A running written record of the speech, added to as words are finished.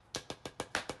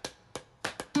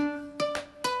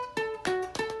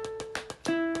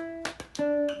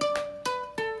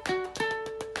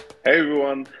Hey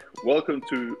everyone, welcome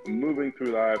to Moving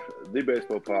Through Life, the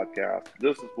baseball podcast.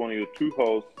 This is one of your two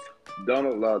hosts,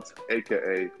 Donald Lutz,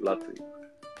 aka Lutzy.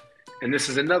 And this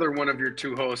is another one of your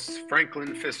two hosts,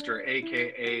 Franklin Pfister,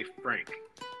 aka Frank.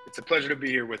 It's a pleasure to be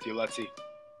here with you, Lutzy.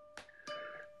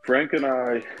 Frank and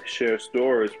I share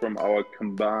stories from our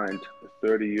combined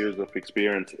 30 years of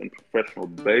experience in professional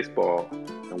baseball,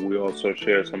 and we also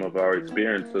share some of our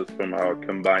experiences from our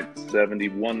combined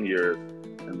 71 years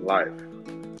in life.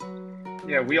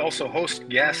 Yeah, we also host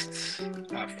guests,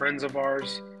 friends of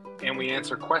ours, and we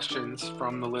answer questions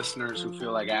from the listeners who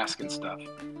feel like asking stuff.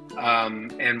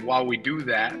 And while we do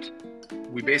that,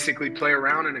 we basically play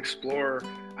around and explore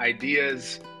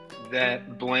ideas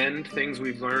that blend things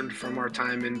we've learned from our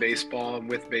time in baseball and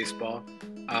with baseball,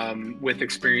 with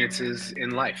experiences in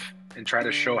life, and try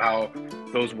to show how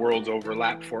those worlds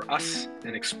overlap for us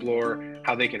and explore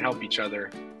how they can help each other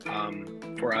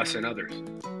for us and others.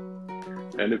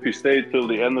 And if you stay till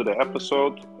the end of the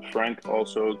episode, Frank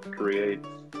also creates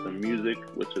some music,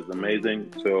 which is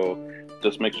amazing. So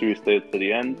just make sure you stay to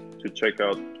the end to check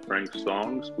out Frank's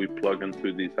songs we plug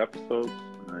into these episodes,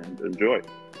 and enjoy.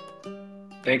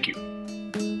 Thank you.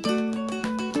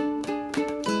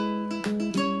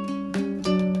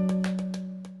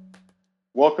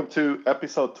 Welcome to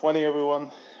episode 20,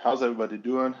 everyone. How's everybody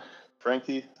doing?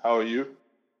 Frankie, how are you?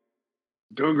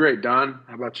 Doing great, Don.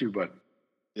 How about you, bud?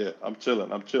 Yeah, I'm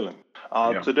chilling.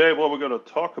 Yeah. Today, what we're going to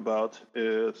talk about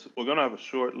is we're going to have a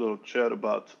short little chat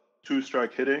about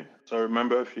two-strike hitting. So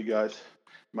remember, if you guys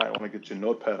might want to get your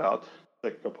notepad out,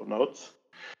 take a couple notes.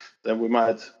 Then we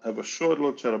might have a short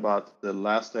little chat about the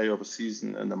last day of a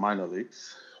season in the minor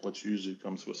leagues, which usually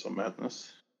comes with some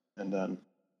madness. And then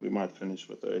we might finish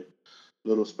with a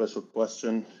little special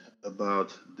question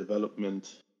about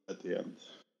development at the end.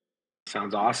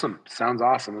 Sounds awesome.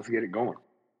 Let's get it going.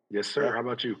 Yes, sir. Yeah. How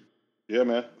about you? Yeah,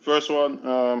 man. First one,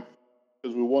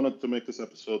 because we wanted to make this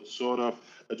episode sort of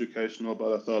educational,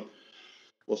 but I thought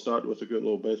we'll start with a good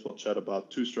little baseball chat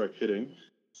about two-strike hitting.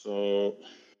 So,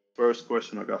 first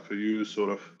question I got for you, sort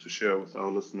of to share with our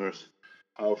listeners,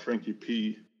 how Frankie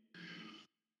P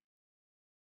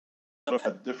sort of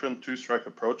had different two-strike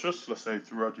approaches, let's say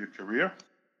throughout your career,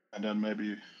 and then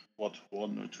maybe what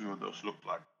one or two of those looked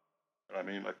like. I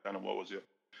mean, like, kind of what was your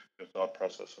thought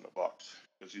process in the box?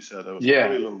 Because you said it was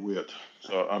probably a little weird.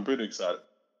 So I'm pretty excited.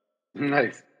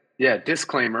 Nice. Yeah,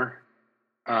 disclaimer.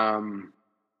 I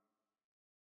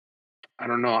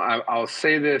don't know. I'll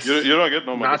say this. You don't get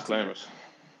no more disclaimers.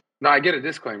 No, I get a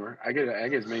disclaimer. I get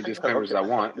as many disclaimers as I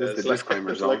want. This is the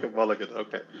disclaimer zone. It's like a mulligan.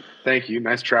 Okay. Thank you.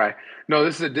 Nice try. No,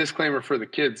 this is a disclaimer for the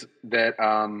kids that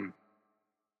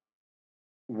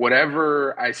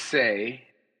whatever I say,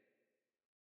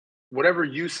 whatever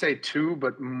you say too,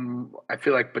 but I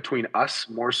feel like between us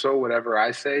more so, whatever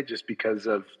I say, just because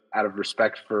of out of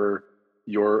respect for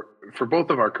both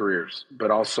of our careers,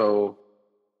 but also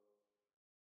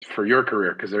for your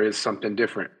career, because there is something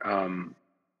different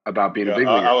about being a big leaguer.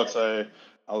 I would say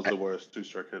I was the worst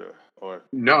two-strike hitter.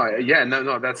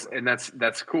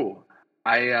 That's cool.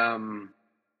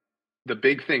 The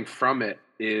big thing from it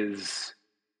is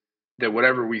that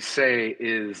whatever we say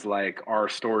is like our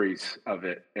stories of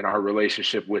it and our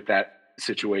relationship with that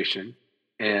situation.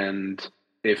 And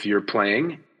if you're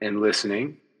playing and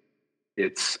listening,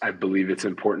 I believe it's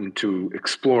important to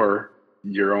explore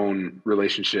your own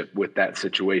relationship with that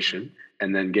situation,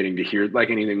 and then getting to hear, like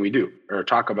anything we do or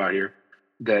talk about here,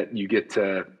 that you get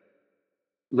to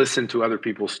listen to other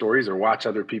people's stories or watch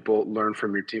other people learn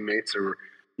from your teammates, or,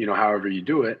 however you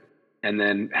do it, and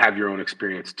then have your own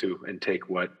experience too, and take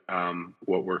what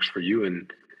works for you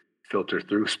and filter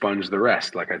through, sponge the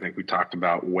rest. Like I think we talked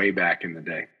about way back in the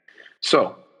day.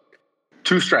 So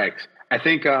two strikes, I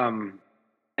think,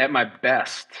 at my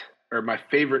best, or my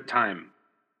favorite time,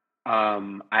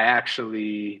 I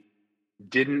actually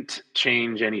didn't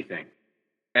change anything.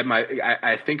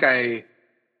 I think I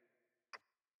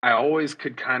always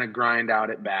could kind of grind out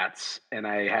at bats, and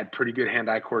I had pretty good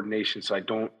hand-eye coordination. So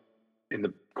in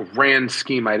the grand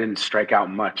scheme, I didn't strike out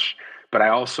much, but I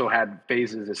also had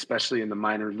phases, especially in the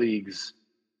minor leagues,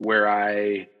 where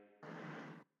I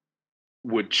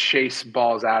would chase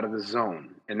balls out of the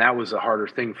zone. And that was a harder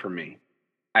thing for me.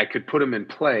 I could put them in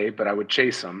play, but I would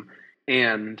chase them.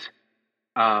 And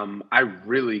I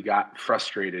really got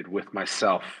frustrated with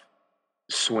myself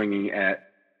swinging at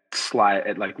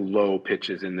like low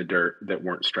pitches in the dirt that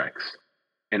weren't strikes.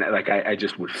 And like, I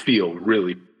just would feel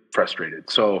really frustrated.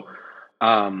 So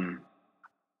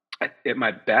at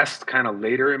my best, kind of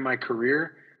later in my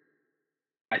career,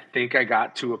 I think I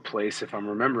got to a place, if I'm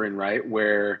remembering right,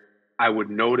 where I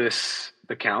would notice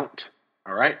the count.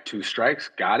 All right, two strikes,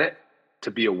 got it.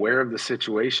 to be aware of the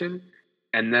situation,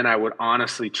 and then I would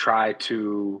honestly try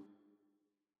to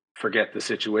forget the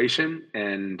situation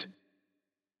and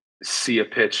see a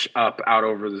pitch up out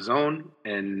over the zone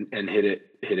and hit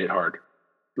it hard.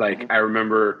 Like I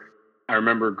remember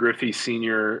Griffey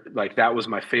Senior, like that was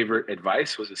my favorite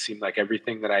advice. Was it seemed like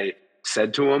everything that I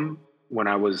said to him when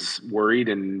I was worried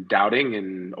and doubting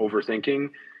and overthinking,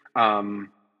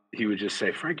 he would just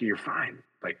say, "Frankie, you're fine.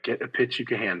 Like get a pitch you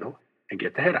can handle and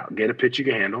get the head out. Get a pitch you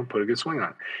can handle and put a good swing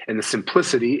on." And the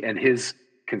simplicity and his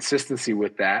consistency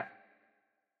with that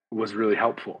was really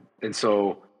helpful. And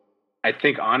so I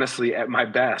think honestly at my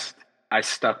best, I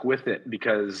stuck with it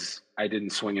because I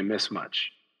didn't swing and miss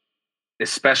much.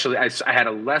 Especially, I had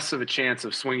a less of a chance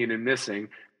of swinging and missing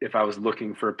if I was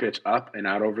looking for a pitch up and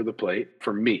out over the plate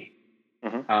for me.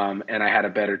 And I had a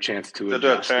better chance to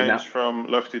adjust. Did that change from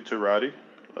lefty to righty?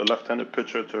 A left-handed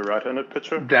pitcher to a right-handed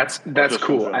pitcher? That's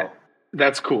cool.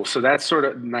 That's cool. So that's sort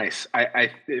of nice.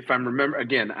 If I'm remember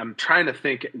again, I'm trying to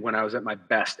think when I was at my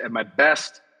best. At my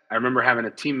best, I remember having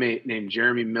a teammate named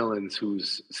Jeremy Millins,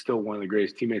 who's still one of the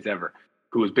greatest teammates ever,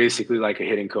 who was basically like a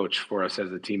hitting coach for us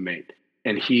as a teammate.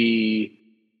 And he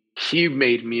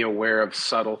made me aware of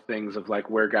subtle things of like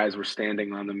where guys were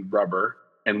standing on the rubber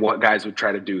and what guys would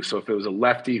try to do. So if it was a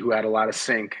lefty who had a lot of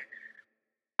sink,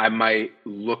 I might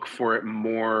look for it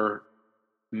more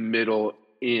middle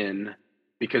in,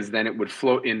 because then it would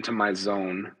float into my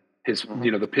zone. His,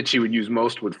 the pitch he would use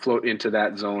most would float into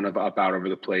that zone of up out over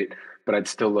the plate, but I'd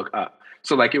still look up.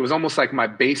 So like it was almost like my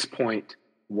base point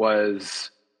was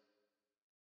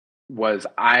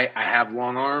I have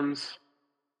long arms.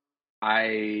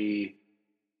 I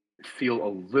feel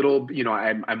a little,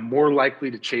 I'm more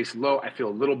likely to chase low. I feel a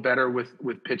little better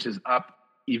with pitches up,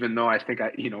 even though I think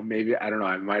maybe, I don't know,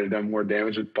 I might have done more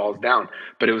damage with balls down,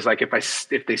 but it was like,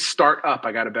 if they start up,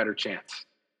 I got a better chance.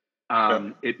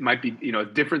 It might be,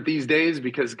 different these days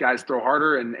because guys throw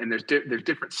harder and there's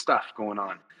different stuff going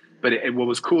on. But what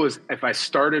was cool is if I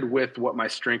started with what my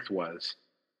strength was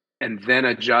and then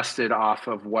adjusted off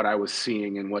of what I was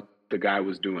seeing and what the guy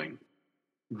was doing,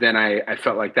 then I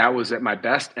felt like that was at my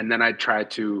best. And then I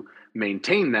tried to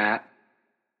maintain that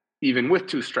even with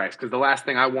two strikes, because the last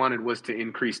thing I wanted was to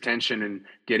increase tension and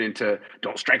get into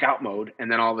don't strike out mode.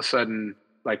 And then all of a sudden,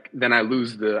 like, then I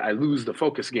lose the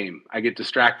focus game. I get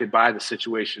distracted by the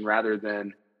situation rather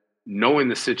than knowing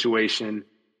the situation,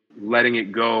 letting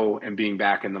it go and being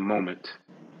back in the moment.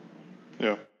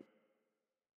 Yeah.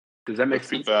 Does that make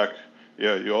sense? Feedback.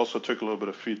 Yeah. You also took a little bit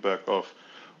of feedback of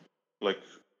like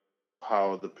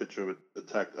how the pitcher would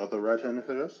attack other right-handed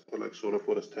hitters, or like sort of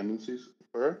what his tendencies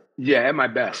were. Yeah, at my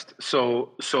best.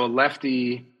 So a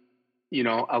lefty,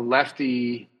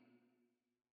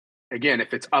 again,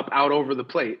 if it's up out over the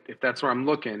plate, if that's where I'm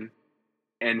looking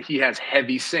and he has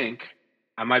heavy sink,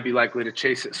 I might be likely to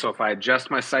chase it. So if I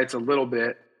adjust my sights a little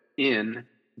bit in,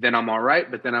 then I'm all right.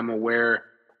 But then I'm aware,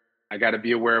 I got to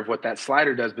be aware of what that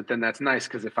slider does. But then that's nice,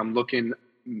 because if I'm looking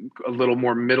a little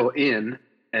more middle in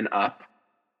and up,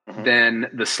 then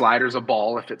the slider's a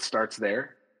ball if it starts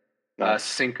there.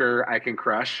 Sinker I can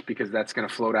crush because that's going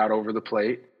to float out over the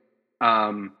plate.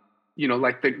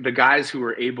 Like the guys who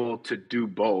are able to do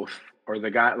both, or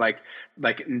the guy like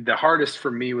the hardest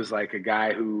for me was like a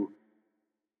guy who,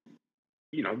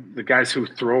 the guys who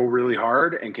throw really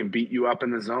hard and can beat you up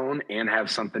in the zone and have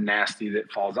something nasty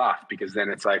that falls off, because then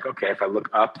it's like, okay, if I look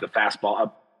up, the fastball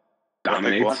up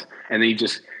dominates, and then you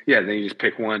just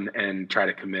pick one and try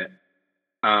to commit.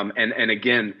 And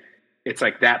again, it's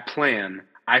like that plan,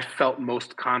 I felt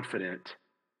most confident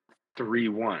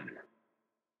 3-1,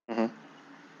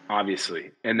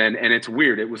 obviously. And it's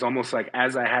weird. It was almost like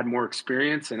as I had more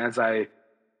experience and as I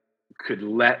could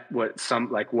let what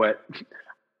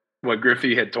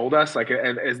Griffey had told us, like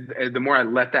as the more I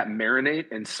let that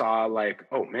marinate and saw like,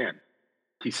 oh man,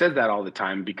 he says that all the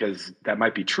time because that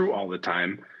might be true all the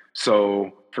time.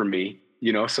 So for me,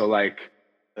 so like,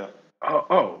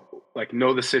 like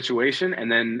know the situation, and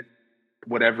then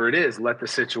whatever it is, let the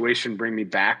situation bring me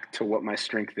back to what my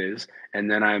strength is.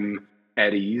 And then I'm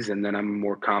at ease, and then I'm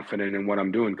more confident in what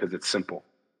I'm doing because it's simple.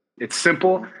 It's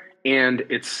simple, and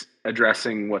it's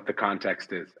addressing what the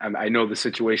context is. I know the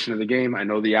situation of the game. I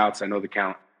know the outs. I know the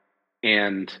count.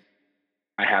 And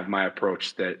I have my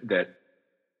approach that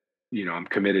I'm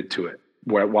committed to it.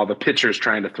 While the pitcher's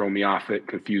trying to throw me off it,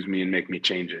 confuse me, and make me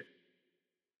change it.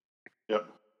 Yep.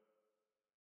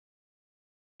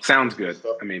 Sounds good.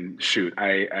 I mean, shoot,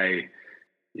 I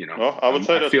would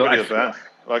say that's pretty advanced.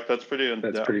 Like that's pretty.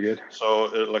 That's pretty good. So,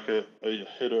 like a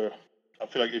hitter, I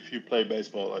feel like if you play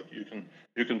baseball, like you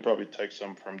can probably take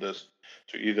some from this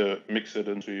to either mix it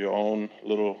into your own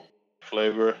little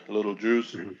flavor, little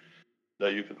juice,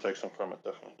 that you can take some from it.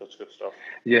 Definitely, that's good stuff.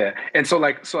 Yeah, and so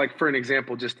like for an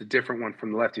example, just a different one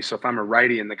from the lefty. So if I'm a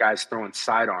righty and the guy's throwing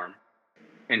sidearm,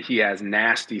 and he has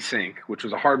nasty sink, which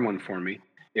was a hard one for me.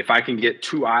 If I can get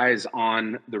two eyes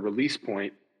on the release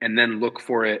point and then look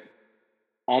for it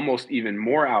almost even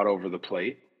more out over the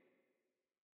plate,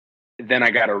 then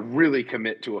I got to really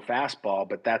commit to a fastball,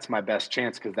 but that's my best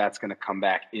chance because that's going to come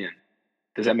back in.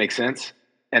 Does that make sense?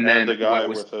 And then the guy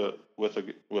with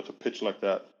a pitch like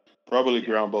that, probably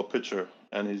ground ball pitcher,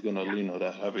 and he's going to lean on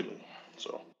that heavily.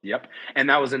 So. Yep. And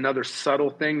that was another subtle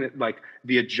thing that, like,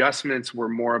 the adjustments were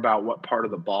more about what part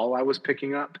of the ball I was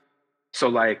picking up. So,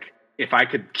 like, if I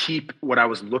could keep what I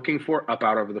was looking for up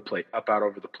out over the plate,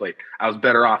 I was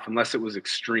better off, unless it was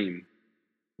extreme.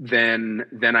 Then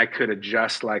I could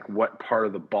adjust, like, what part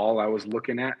of the ball I was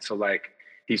looking at. So, like,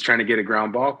 he's trying to get a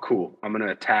ground ball. Cool. I'm going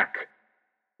to attack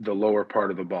the lower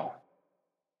part of the ball.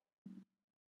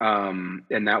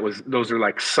 And those are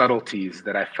like subtleties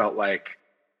that I felt like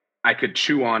I could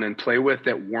chew on and play with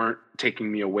that weren't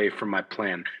taking me away from my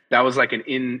plan. That was like an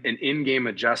in-game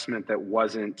adjustment that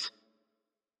wasn't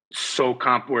so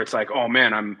where it's like, oh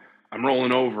man, I'm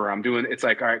rolling over. I'm doing, it's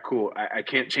like, all right, cool. I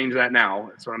can't change that now.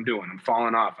 That's what I'm doing. I'm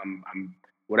falling off. I'm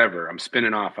whatever. I'm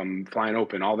spinning off. I'm flying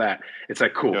open, all that. It's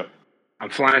like, cool. Yeah. I'm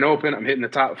flying open. I'm hitting the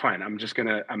top. Fine. I'm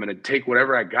going to take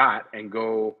whatever I got and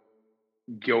go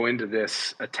into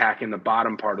this attack in the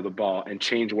bottom part of the ball and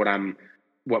change what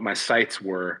my sights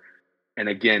were. And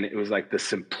again, it was like the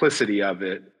simplicity of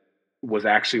it was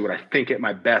actually what I think at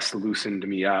my best loosened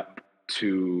me up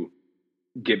to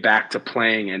get back to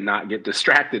playing and not get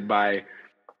distracted by,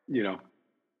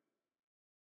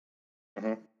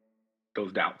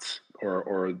 those doubts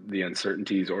or the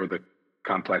uncertainties or the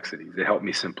complexities. It helped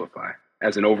me simplify.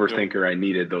 As an overthinker, I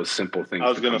needed those simple things. I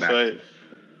was going to say,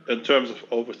 in terms of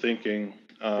overthinking,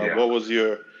 what was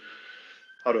your,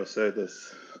 how do I say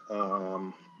this?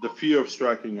 The fear of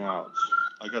striking out.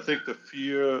 Like, I think the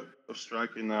fear of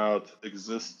striking out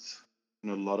exists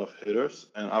in a lot of hitters,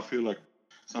 and I feel like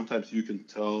sometimes you can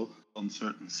tell on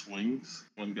certain swings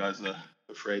when guys are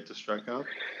afraid to strike out.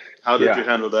 How did you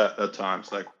handle that at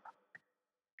times? Like,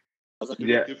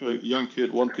 give a young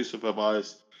kid one piece of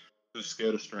advice who's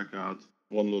scared to strike out,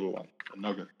 one little one, a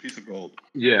nugget, piece of gold.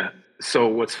 Yeah. So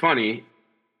what's funny,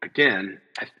 again,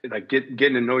 like getting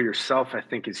to know yourself, I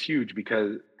think is huge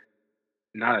because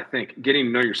getting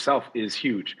to know yourself is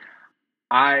huge.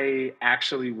 I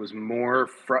actually was more,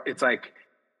 it's like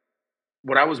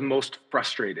what I was most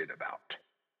frustrated about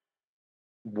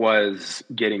was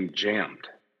getting jammed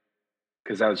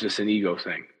because that was just an ego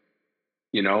thing,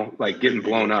 like getting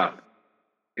blown up.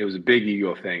 It was a big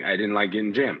ego thing. I didn't like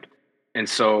getting jammed. And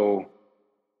so,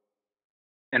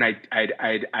 and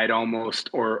I'd almost,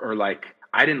 or like,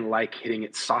 I didn't like hitting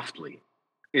it softly.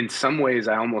 In some ways,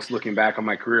 I almost, looking back on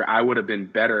my career, I would have been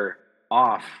better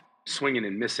off swinging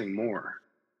and missing more,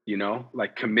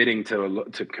 like committing to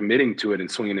it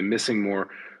and swinging and missing more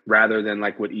rather than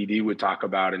like what ED would talk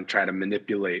about and try to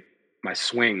manipulate my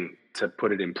swing to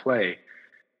put it in play.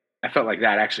 I felt like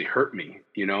that actually hurt me,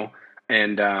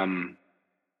 and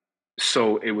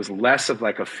so it was less of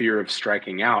like a fear of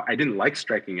striking out. I didn't like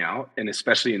striking out, and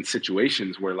especially in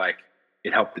situations where like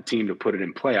it helped the team to put it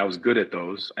in play. I was good at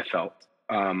those, I felt.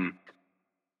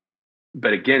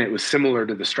 But again, it was similar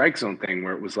to the strike zone thing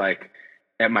where it was like,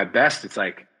 at my best, it's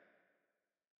like,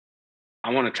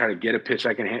 I want to try to get a pitch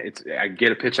I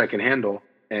get a pitch I can handle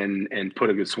and put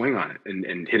a good swing on it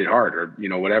and hit it hard or,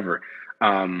 whatever.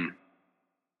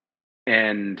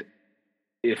 And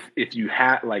if you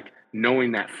had like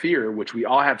knowing that fear, which we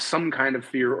all have some kind of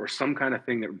fear or some kind of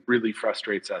thing that really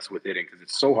frustrates us with hitting because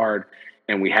it's so hard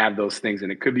and we have those things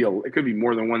and it could be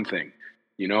more than one thing.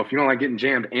 If you don't like getting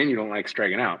jammed and you don't like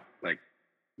striking out, like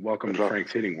welcome to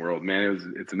Frank's hitting world,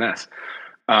 man. It's a mess.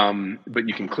 But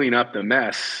you can clean up the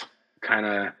mess kind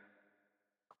of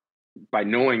by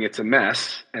knowing it's a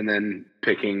mess and then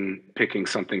picking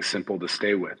something simple to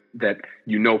stay with that,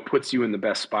 puts you in the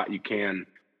best spot you can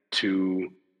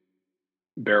to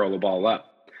barrel the ball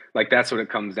up. Like that's what it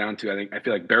comes down to. I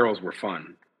feel like barrels were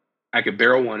fun. I could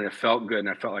barrel one and it felt good and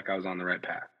I felt like I was on the right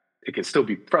path. It could still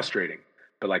be frustrating,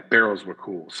 but like barrels were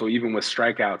cool. So even with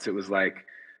strikeouts, it was like,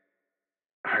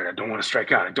 all right, I don't want to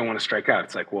strike out.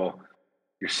 It's like, well,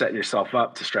 you're setting yourself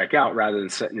up to strike out rather than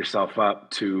setting yourself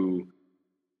up to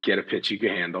get a pitch you can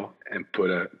handle and put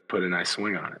a nice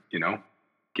swing on it,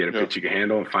 get a pitch you can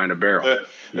handle and find a barrel.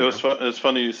 It's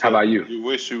funny you said. How about you? You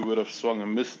wish you would have swung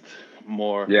and missed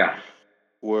more. Yeah.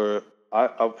 Where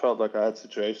I felt like I had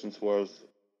situations where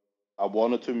I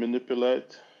wanted to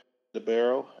manipulate the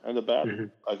barrel and the bat,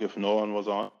 like if no one was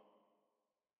on,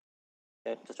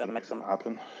 just to make them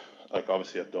happen. like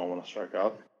obviously I don't want to strike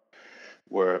out.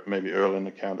 Where maybe early in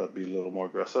the count I'd be a little more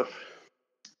aggressive,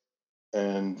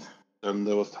 and then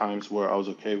there was times where I was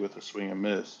okay with a swing and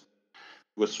miss,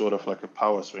 with sort of like a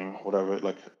power swing, whatever.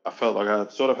 Like I felt like I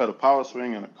had sort of had a power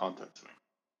swing and a contact swing,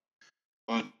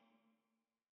 but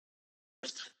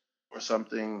or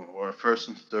something, or first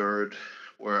and third,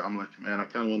 where I'm like, man, I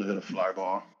kind of want to hit a fly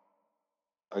ball.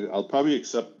 I'll probably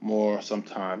accept more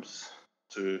sometimes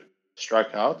to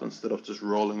strike out instead of just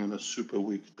rolling in a super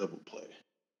weak double play.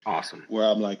 Awesome. Where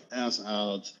I'm like ass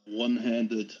out,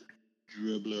 one-handed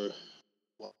dribbler.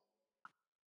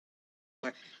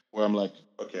 Where I'm like,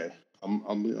 okay, I'm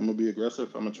gonna be aggressive.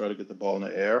 I'm gonna try to get the ball in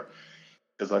the air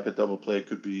because like a double play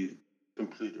could be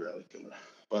complete rally killer.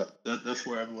 But that's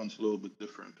where everyone's a little bit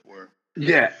different. Where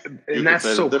yeah, and that's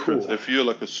so cool. If you're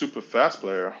like a super fast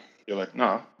player, you're like,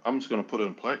 nah, I'm just gonna put it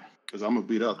in play because I'm gonna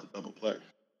beat out the double play.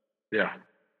 Yeah,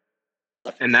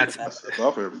 and that's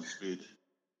above average speed.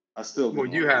 I still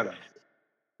you have.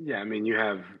 Yeah, I mean, you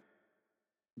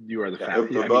are the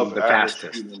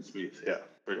fastest. Human speed. Yeah.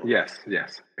 Yes,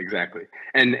 exactly.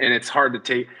 And it's hard to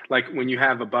take, like when you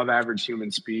have above average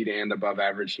human speed and above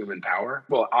average human power,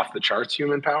 well, off the charts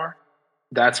human power,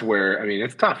 that's where, I mean,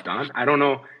 it's tough, Don. I don't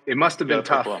know. It must have been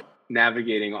tough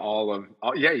navigating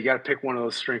you got to pick one of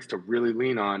those strengths to really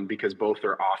lean on because both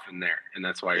are often there. And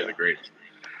that's why you're the greatest.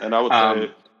 And I would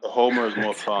say the homer is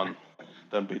more fun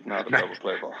than beating out a double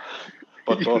play ball.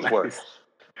 But both work.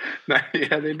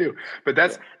 Yeah, they do. But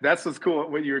that's what's cool.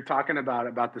 What you were talking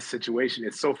about the situation.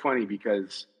 It's so funny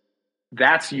because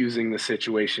that's using the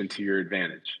situation to your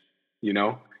advantage. You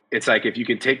know, it's like if you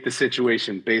can take the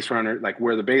situation, base runner, like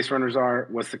where the base runners are,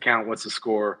 what's the count, what's the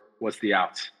score, what's the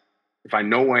outs. If I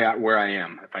know where I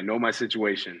am, if I know my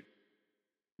situation,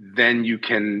 then you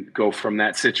can go from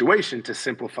that situation to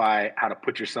simplify how to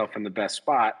put yourself in the best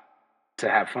spot to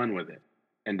have fun with it.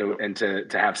 And to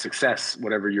have success,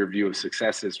 whatever your view of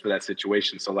success is for that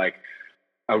situation. So like,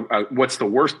 what's the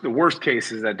worst? The worst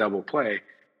case is that double play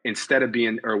instead of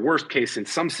being, or worst case in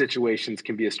some situations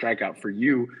can be a strikeout for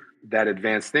you. That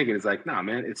advanced thinking is like, nah,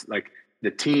 man, it's like the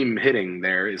team hitting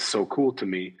there is so cool to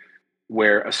me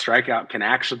where a strikeout can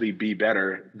actually be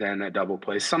better than a double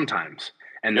play sometimes.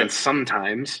 And then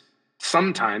sometimes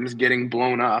getting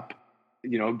blown up,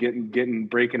 you know,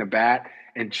 breaking a bat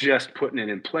and just putting it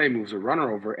in play moves a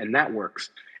runner over, and that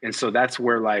works. And so that's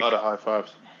where like a lot of high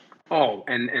fives. Oh,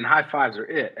 and high fives are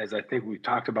it, as I think we've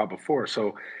talked about before.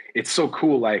 So it's so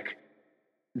cool. Like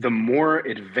the more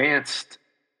advanced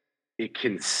it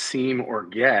can seem or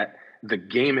get, the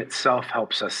game itself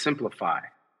helps us simplify.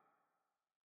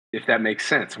 If that makes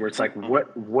sense, where it's like,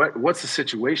 what's the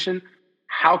situation?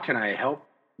 How can I help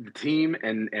the team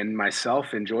and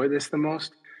myself enjoy this the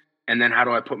most? And then how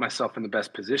do I put myself in the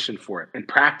best position for it? And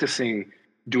practicing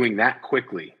doing that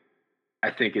quickly,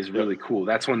 I think is really cool.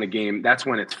 That's when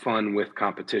it's fun with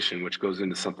competition, which goes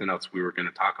into something else we were going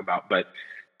to talk about, but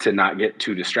to not get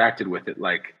too distracted with it.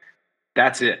 Like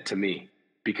that's it to me,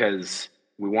 because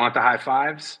we want the high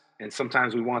fives. And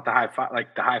sometimes we want the high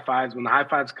fives, when the high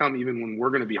fives come, even when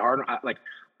we're going to be hard, like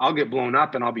I'll get blown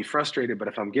up and I'll be frustrated. But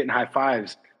if I'm getting high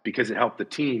fives because it helped the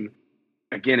team,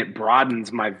 again, it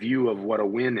broadens my view of what a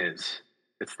win is.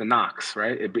 It's the knocks,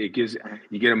 right? It gives,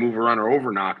 you get a move a runner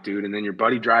over knock, dude, and then your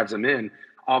buddy drives them in.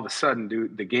 All of a sudden,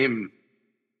 dude, the game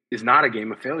is not a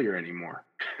game of failure anymore,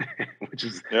 which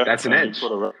is, that's an edge.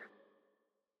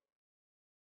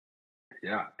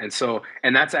 Yeah.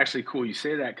 And that's actually cool you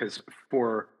say that, because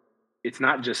it's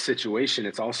not just situation,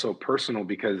 it's also personal,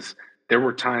 because there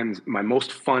were times, my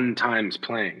most fun times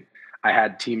playing, I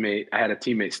had a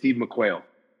teammate, Steve McQuail,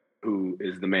 who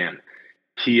is the man.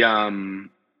 I'm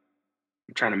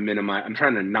trying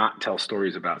to not tell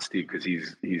stories about Steve because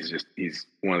he's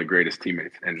one of the greatest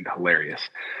teammates and hilarious.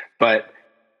 But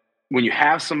when you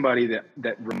have somebody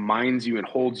that reminds you and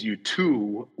holds you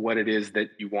to what it is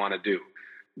that you want to do,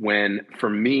 when for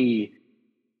me,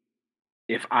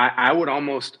 if I would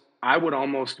almost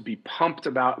be pumped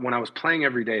about when I was playing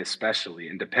every day, especially,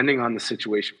 and depending on the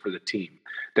situation for the team,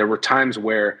 there were times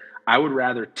where I would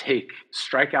rather take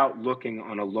strikeout looking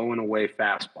on a low and away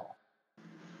fastball,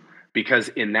 because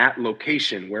in that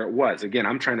location where it was, again,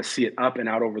 I'm trying to see it up and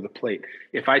out over the plate.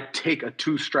 If I take a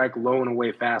 2-strike low and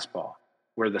away fastball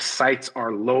where the sights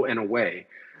are low and away,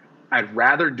 I'd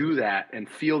rather do that and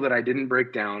feel that I didn't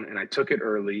break down and I took it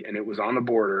early and it was on the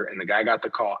border and the guy got the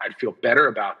call. I'd feel better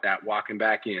about that walking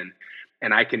back in.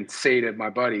 And I can say to my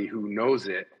buddy who knows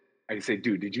it, I can say,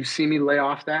 dude, did you see me lay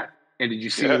off that? And did you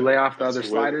see me lay off the other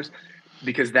sliders?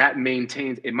 Because that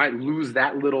maintains, it might lose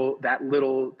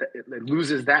it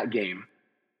loses that game,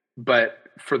 but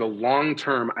for the long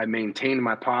term, I maintained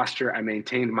my posture, I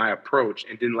maintained my approach,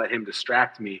 and didn't let him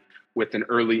distract me with an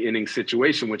early inning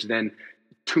situation, which then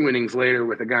 2 innings later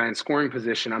with a guy in scoring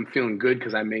position, I'm feeling good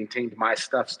because I maintained my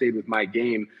stuff, stayed with my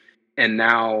game, and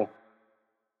now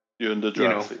you're in the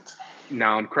driver's seat.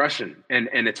 Now I'm crushing. And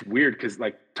it's weird because,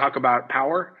 like, talk about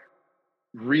power,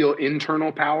 real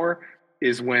internal power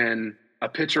is when a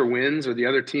pitcher wins or the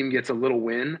other team gets a little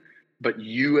win, but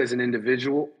you as an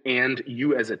individual and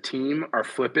you as a team are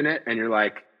flipping it, and you're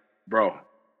like, bro,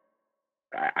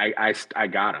 I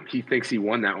got him. He thinks he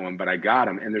won that one, but I got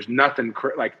him. And there's nothing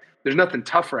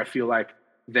tougher, I feel like,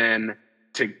 than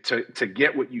to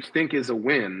get what you think is a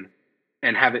win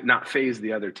and have it not phase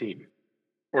the other team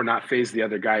or not phase the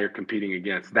other guy you're competing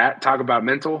against. That, talk about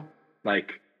mental,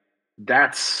 like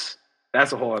that's a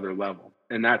whole other level.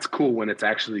 And that's cool when it's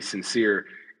actually sincere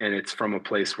and it's from a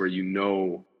place where, you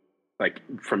know, like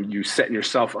from you setting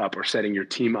yourself up or setting your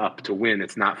team up to win,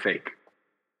 it's not fake.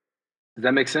 Does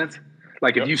that make sense?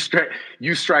 Like, yep. If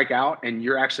you strike out and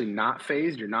you're actually not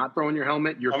phased, you're not throwing your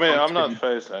helmet. I'm not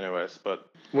phased anyways, but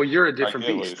well, you're a different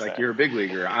beast. Like, you're a big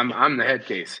leaguer. I'm the head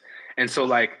case, and so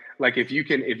like if you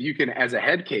can as a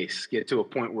head case get to a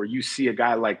point where you see a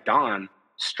guy like Don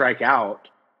strike out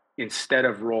instead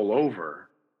of roll over,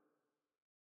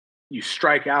 you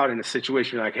strike out in a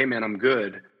situation you're like, hey man, I'm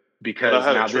good because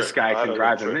now this guy can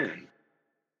drive him in.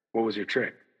 What was your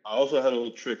trick? I also had a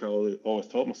little trick I always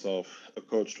told myself. A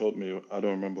coach told me, I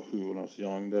don't remember who, when I was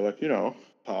young. They're like,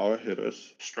 power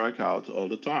hitters strike out all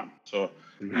the time. So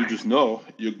you just know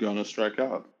you're going to strike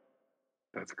out.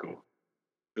 That's cool.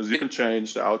 Because you can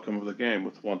change the outcome of the game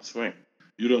with one swing.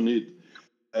 You don't need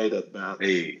 8 at bats.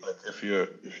 Hey. Like if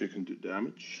you can do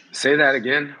damage. Say that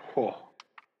again. Oh.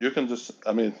 You can just,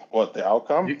 the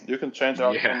outcome? You can change the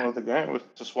outcome of the game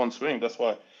with just one swing. That's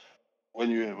why when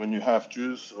you have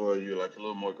juice or you're like a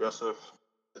little more aggressive,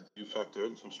 you factor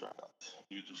in some strikeouts.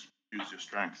 You just use your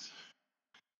strengths.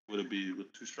 Would it be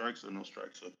with 2 strikes or no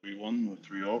strikes? So 3-1 or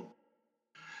 3-0?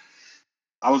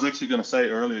 I was actually going to say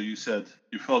earlier, you said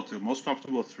you felt the most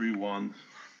comfortable 3-1.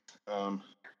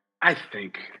 I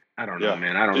think, I don't know,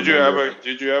 man. I don't know.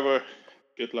 Did you ever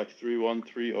get like 3-1,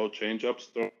 3-0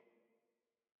 change-ups?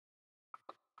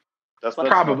 That's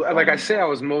probably, like I say, I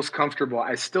was most comfortable.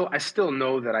 I still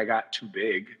know that I got too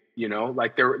big,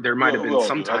 like there might have been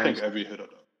some times. I think every hitter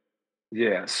does.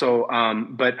 Yeah. So,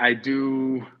 but I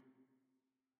do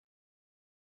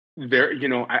there,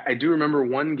 I do remember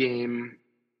one game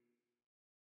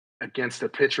against a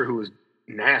pitcher who was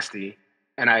nasty,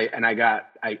 and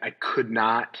I could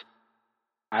not.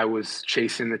 I was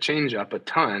chasing the changeup a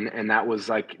ton, and that was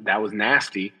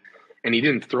nasty, and he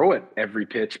didn't throw it every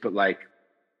pitch, but like,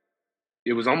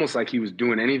 it was almost like he was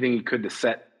doing anything he could to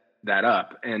set that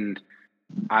up. And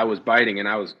I was biting and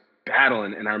I was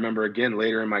battling. And I remember again,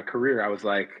 later in my career, I was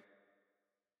like,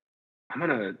 I'm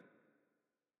going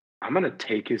to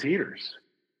take his heaters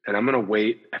and I'm going to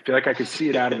wait. I feel like I could see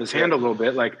it out of his hand a little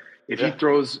bit. Like if he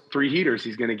throws 3 heaters,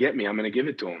 he's going to get me. I'm going to give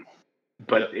it to him.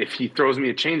 But if he throws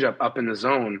me a changeup up in the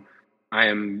zone,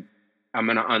 I'm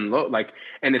going to unload. Like,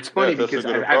 and it's funny because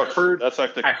I've heard,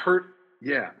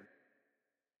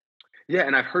 Yeah,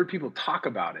 and I've heard people talk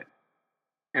about it,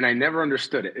 and I never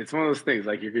understood it. It's one of those things,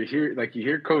 like you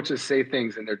hear coaches say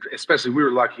things, and especially we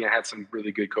were lucky. I had some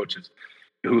really good coaches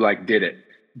who like did it,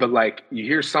 but like you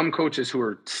hear some coaches who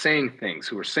are saying things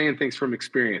from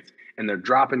experience, and they're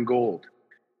dropping gold,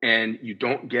 and you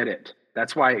don't get it.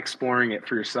 That's why exploring it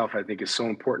for yourself, I think, is so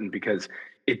important because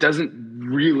it doesn't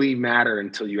really matter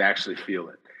until you actually feel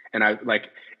it. And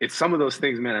it's some of those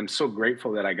things, man. I'm so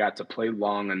grateful that I got to play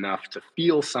long enough to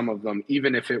feel some of them,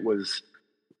 even if it was,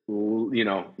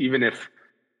 even if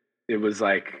it was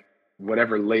like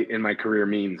whatever late in my career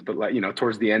means, but like,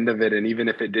 towards the end of it. And even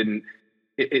if it didn't,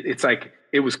 it's like,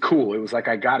 it was cool. It was like,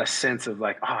 I got a sense of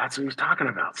like, oh, that's what he was talking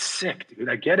about. Sick, dude.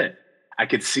 I get it. I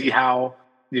could see how,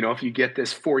 if you get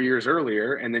this 4 years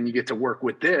earlier and then you get to work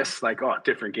with this, like, oh,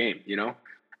 different game,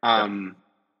 And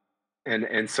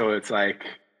so it's like,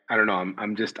 I don't know.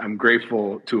 I'm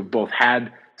grateful to have both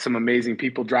had some amazing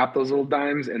people drop those little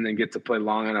dimes and then get to play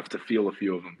long enough to feel a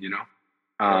few of them,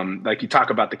 Like you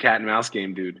talk about the cat and mouse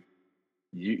game, dude,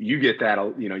 you get that,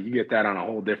 you get that on a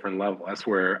whole different level. That's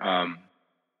where, I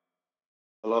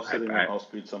love sitting on off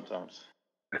speed sometimes.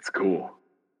 That's cool.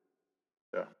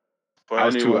 Yeah. For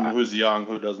anyone who's young,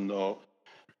 who doesn't know,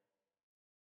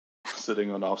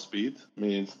 sitting on off speed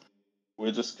means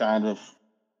we're just kind of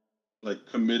like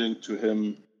committing to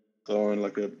him throwing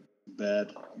like a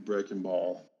bad breaking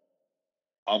ball.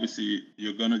 Obviously,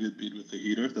 you're going to get beat with the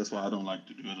heater. That's why I don't like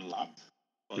to do it a lot.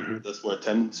 But that's where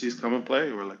tendencies come in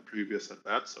play, or like previous at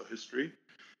bats or history.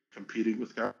 competing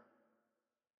with guys.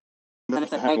 And then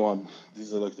if I hang one,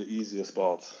 these are like the easiest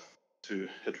balls to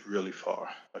hit really far.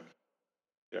 Like,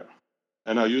 yeah.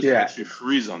 And I used to actually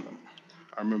freeze on them.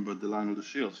 I remember the line of the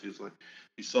Shields.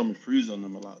 He saw me freeze on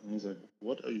them a lot, and he's like,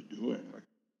 "What are you doing? Like,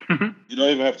 you don't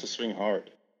even have to swing hard."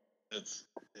 It's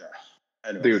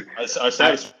Anyways, dude. I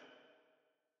said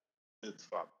it's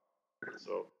fun.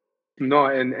 So no,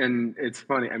 and it's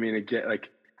funny. I mean, again, like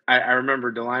I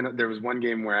remember Delino. There was one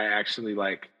game where I actually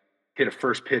like hit a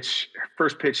first pitch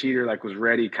heater, like was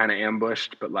ready, kind of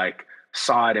ambushed, but like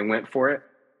saw it and went for it.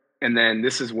 And then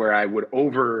this is where I would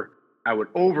over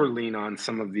lean on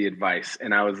some of the advice,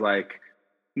 and I was like,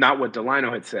 not what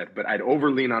Delino had said, but I'd over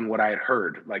lean on what I had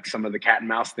heard, like some of the cat and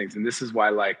mouse things. And this is why,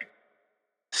 like,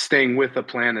 staying with a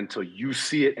plan until you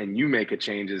see it and you make a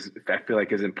change I feel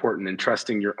like is important, and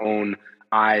trusting your own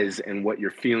eyes and what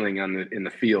you're feeling in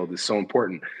the field is so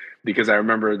important. Because I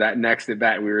remember that next at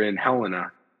bat, we were in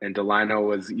Helena, and Delino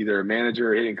was either a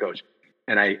manager or hitting coach.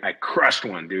 And I crushed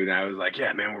one, dude. And I was like,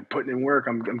 yeah, man, we're putting in work.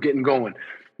 I'm getting going.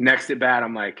 Next at bat,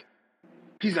 I'm like,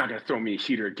 he's not going to throw me a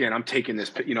heater again. I'm taking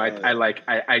this. You know,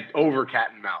 I over cat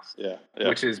and mouse. Yeah.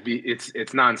 Which is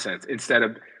it's nonsense. Instead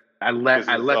of I let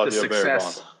the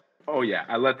success. Oh yeah,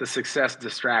 I let the success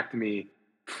distract me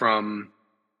from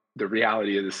the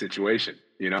reality of the situation.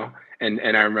 You know, and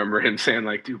I remember him saying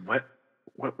like, dude, what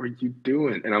were you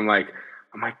doing? And I'm like,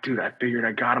 dude, I figured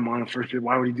I got him on the first pitch.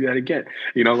 Why would he do that again?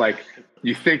 You know, like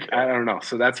you think, I don't know.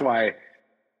 So that's why.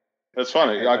 It's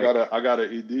funny. I got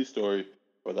an ED story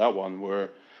for that one where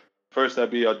first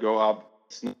I'd go up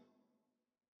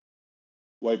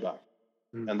way back.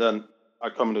 And then I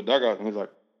come in the dugout and he's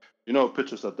like, you know,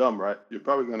 pitchers are dumb, right? You're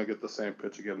probably going to get the same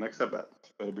pitch again next at bat.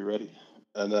 Better be ready.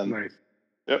 And then,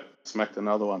 smacked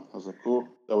another one. I was like, cool.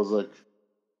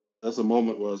 That's a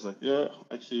moment where I was like, yeah,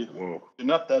 actually, you're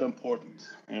not that important.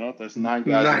 You know, there's 9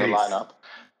 guys in the lineup.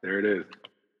 There it is.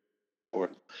 Or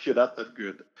you're not that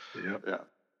good. Yeah.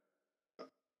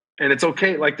 And it's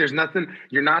okay. Like, there's nothing.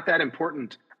 You're not that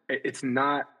important. It's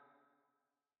not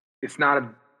a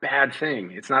bad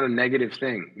thing. It's not a negative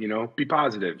thing. You know, be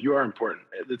positive. You are important.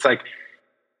 It's like,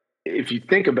 if you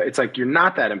think about it, it's like you're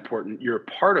not that important. You're a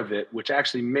part of it, which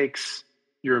actually makes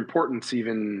your importance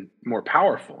even more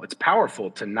powerful. It's powerful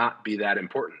to not be that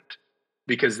important,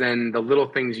 because then the little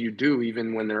things you do,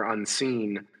 even when they're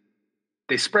unseen,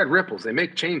 they spread ripples. They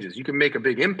make changes. You can make a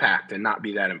big impact and not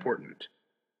be that important.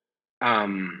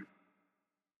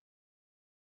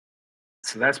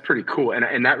 So that's pretty cool.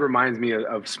 And that reminds me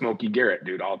of Smokey Garrett,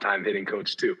 dude, all-time hitting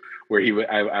coach too, where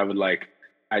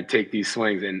I'd take these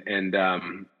swings, and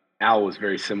Al was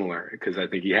very similar, because I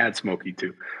think he had Smokey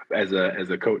too as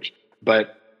a coach.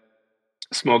 But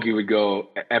Smokey would go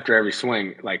after every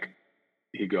swing, like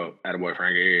he'd go, "Attaboy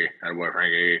Frankie, attaboy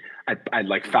Frankie." I'd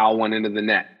like foul one into the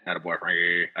net, "Attaboy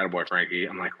Frankie, attaboy Frankie."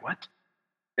 I'm like, what?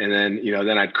 And then, you know,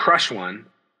 then I'd crush one,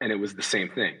 and it was the same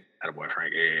thing. "Attaboy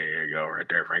Frankie, here you go, right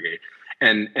there, Frankie."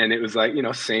 And it was like, you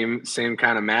know, same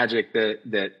kind of magic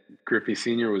that Griffey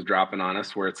Sr. was dropping on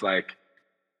us, where it's like,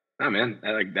 oh man,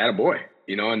 like that a boy,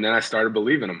 you know. And then I started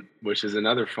believing him, which is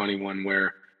another funny one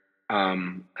where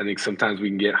I think sometimes we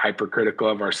can get hypercritical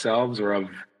of ourselves, or of,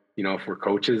 you know, if we're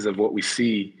coaches, of what we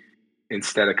see,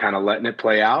 instead of kind of letting it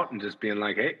play out and just being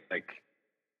like, hey, like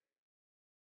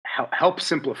help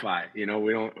simplify. You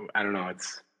know, I don't know.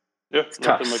 It's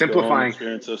tough. Simplifying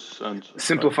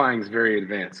is very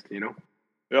advanced, you know?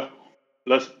 Yeah.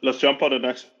 Let's jump on the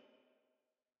next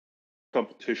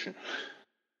competition.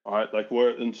 All right. Like,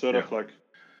 we're instead of like,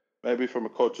 maybe from a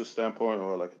coach's standpoint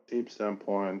or like a team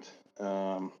standpoint,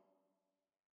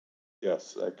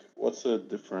 yes, like what's the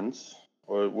difference,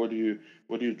 or where do you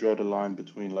draw the line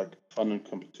between like fun and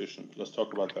competition? Let's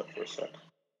talk about that for a sec.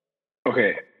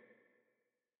 Okay.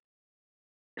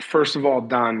 First of all,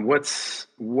 Don, what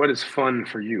is fun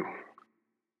for you?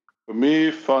 For me,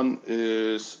 fun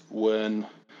is when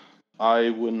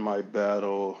I win my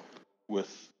battle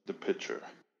with the pitcher,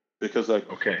 because like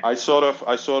I sort of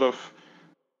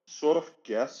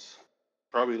guess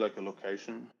probably like a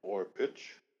location or a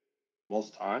pitch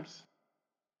most times,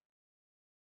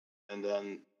 and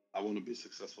then I want to be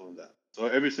successful in that. So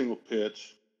every single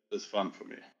pitch is fun for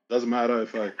me. Doesn't matter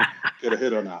if I get a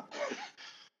hit or not.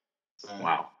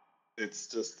 Wow. It's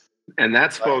just, and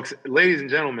that's, folks, ladies and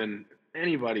gentlemen,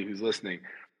 anybody who's listening,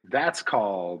 that's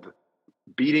called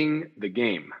beating the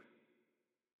game.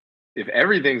 If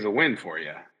everything's a win for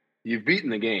you, you've beaten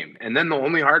the game. And then the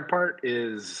only hard part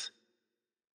is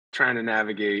trying to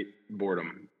navigate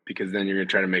boredom, because then you're going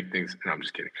to try to make things. No, I'm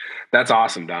just kidding. That's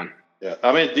awesome, Don. Yeah.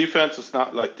 I mean, defense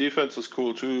is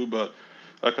cool too, but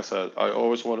like I said, I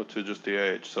always wanted to just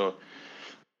DH. So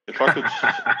if I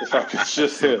could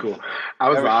just so hit cool. I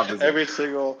was the opposite. every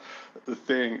single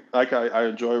thing, like I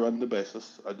enjoy running the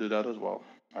bases. I do that as well.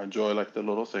 I enjoy like the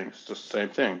little things. Just same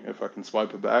thing. If I can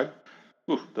swipe a bag,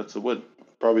 that's a win.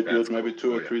 Probably do That's it maybe cool.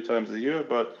 two or three times a year,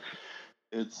 but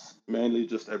it's mainly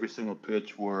just every single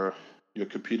pitch where you're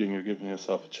competing, you're giving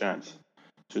yourself a chance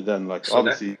to then like So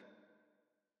obviously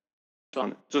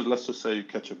just let's just say you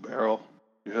catch a barrel,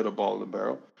 you hit a ball in the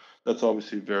barrel. That's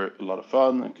obviously a lot of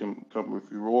fun and can come with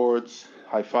rewards.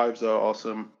 High fives are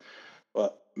awesome,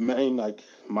 but main like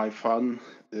my fun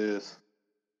is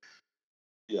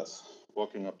yes,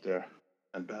 walking up there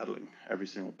and battling every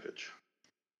single pitch.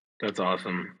 That's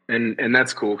awesome. And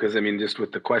that's cool because I mean, just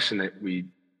with the question that we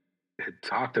had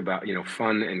talked about, you know,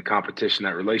 fun and competition,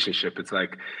 that relationship, it's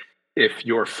like if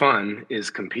your fun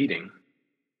is competing,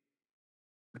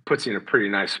 it puts you in a pretty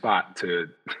nice spot to,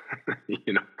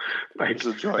 you know, like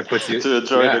it puts you to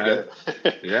enjoy yeah, the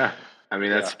game. yeah. I mean,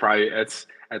 that's probably that's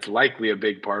likely a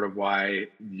big part of why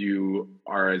you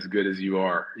are as good as you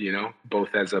are, you know,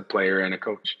 both as a player and a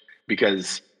coach.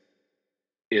 Because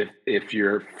if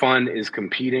your fun is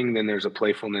competing, then there's a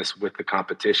playfulness with the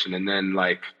competition, and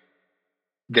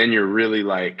then you're really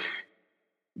like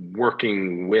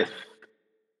working with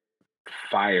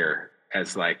fire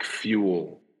as like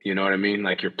fuel. You know what I mean?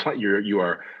 Like you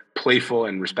are playful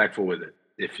and respectful with it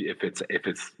if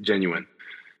it's genuine.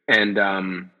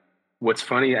 And what's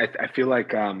funny, I feel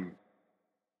like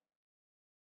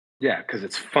yeah, because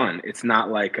it's fun. It's not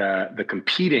like the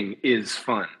competing is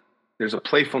fun. There's a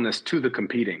playfulness to the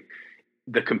competing.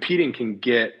 The competing can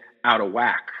get out of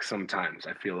whack sometimes,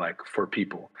 I feel like, for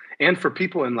people. And for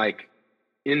people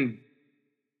in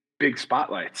big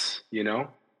spotlights, you know?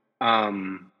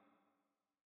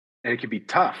 And it can be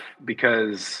tough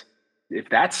because if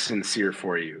that's sincere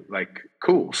for you, like,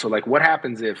 cool. So like what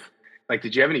happens if like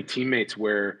did you have any teammates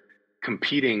where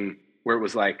competing where it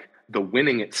was like the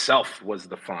winning itself was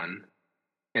the fun?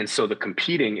 And so the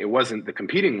competing wasn't the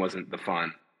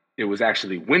fun. It was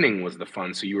actually winning was the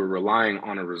fun. So you were relying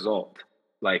on a result.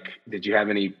 Like, did you have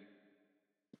any,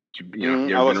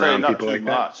 you I ever would been say around not people too like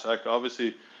that? much. Like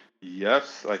obviously,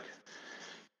 yes. Like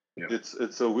Yeah.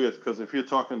 it's so weird because if you're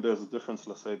talking, there's a difference.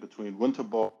 Let's say between winter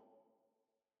ball,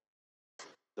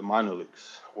 the minor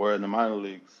leagues, where in the minor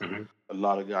leagues, a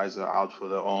lot of guys are out for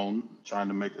their own, trying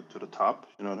to make it to the top.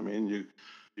 You know what I mean?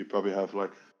 You probably have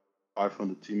like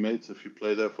 500 teammates if you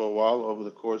play there for a while over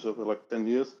the course of like 10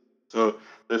 years. So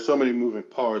there's so many moving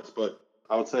parts, but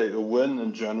I would say a win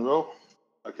in general,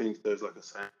 I think there's like a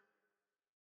saying,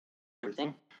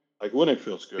 everything. Like winning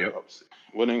feels good, Yep. obviously.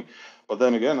 Winning, but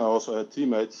then again, I also had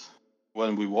teammates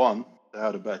when we won, they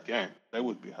had a bad game. They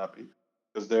would be happy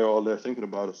because they're all they're thinking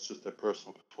about is just their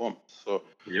personal performance. So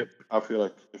Yep. I feel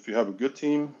like if you have a good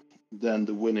team, then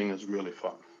the winning is really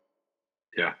fun.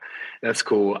 Yeah, that's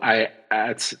cool.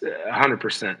 That's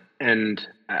 100%. And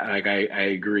I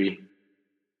agree.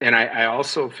 And I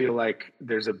also feel like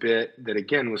there's a bit that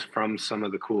again was from some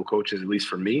of the cool coaches, at least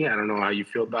for me. I don't know how you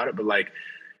feel about it, but like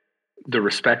the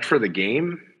respect for the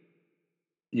game,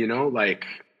 you know, like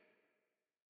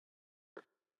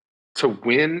to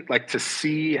win, like to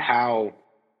see how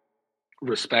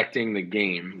respecting the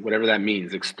game, whatever that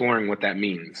means, exploring what that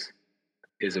means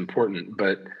is important.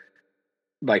 But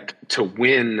like to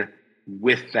win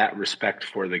with that respect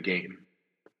for the game,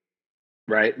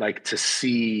 right? Like to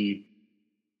see,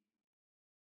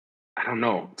 I don't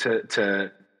know,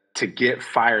 to get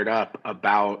fired up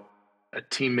about a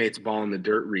teammate's ball in the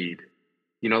dirt read.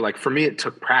 You know, like for me, it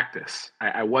took practice.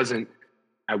 I wasn't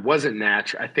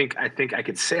natural. I think I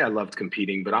could say I loved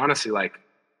competing, but honestly, like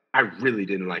I really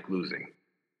didn't like losing,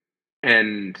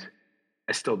 and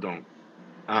I still don't.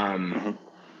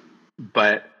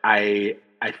 But I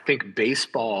think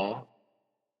baseball,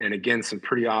 and again, some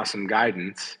pretty awesome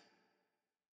guidance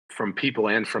from people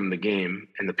and from the game,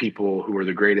 and the people who are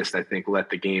the greatest, I think,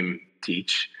 let the game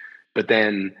teach. But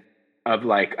then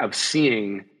of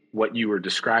seeing what you were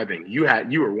describing, you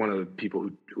were one of the people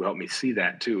who helped me see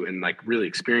that too, and like really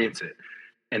experience it,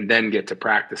 and then get to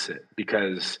practice it.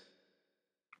 Because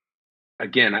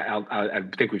again, I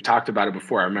think we've talked about it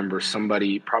before. I remember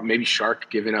somebody, probably maybe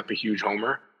Shark, giving up a huge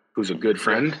homer, who's a good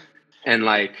friend, and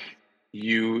like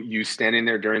you standing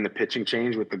there during the pitching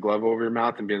change with the glove over your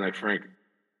mouth and being like, Frank,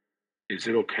 is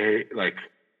it okay? Like,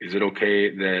 is it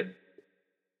okay that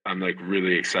I'm like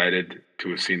really excited to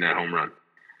have seen that home run?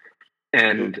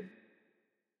 And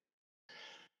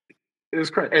it was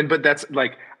crazy. But that's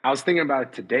like, I was thinking about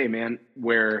it today, man,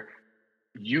 where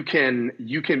you can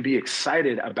be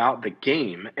excited about the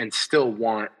game and still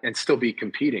be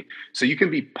competing. So you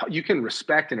can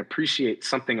respect and appreciate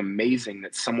something amazing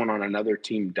that someone on another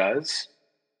team does,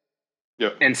 Yeah.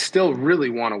 and still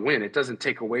really want to win. It doesn't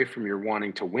take away from your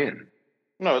wanting to win.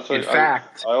 No, it's like In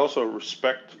fact, I also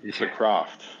respect the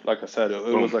craft. Like I said, it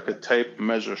was like a tape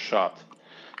measure shot.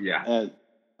 Yeah. And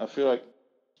I feel like,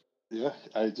 yeah,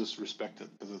 I just respect it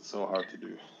because it's so hard to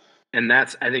do. And I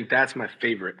think that's my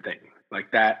favorite thing.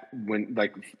 Like that, when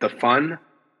like the fun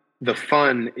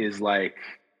is like,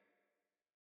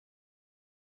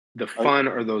 the fun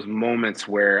are those moments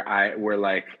where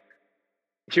like,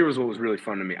 here was what was really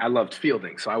fun to me. I loved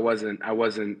fielding. So I wasn't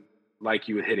like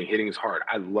you with hitting. Hitting is hard.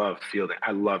 I loved fielding.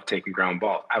 I loved taking ground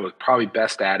balls. I was probably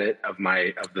best at it of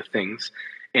the things.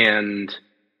 And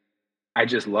I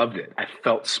just loved it. I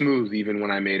felt smooth even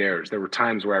when I made errors. There were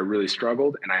times where I really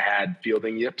struggled and I had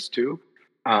fielding yips too,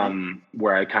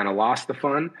 where I kind of lost the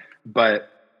fun. But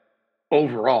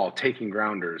overall, taking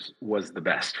grounders was the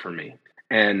best for me.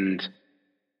 And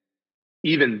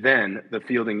even then, the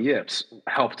fielding yips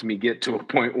helped me get to a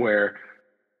point where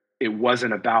it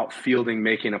wasn't about fielding,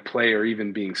 making a play, or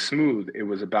even being smooth. It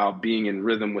was about being in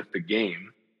rhythm with the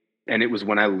game. And it was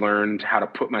when I learned how to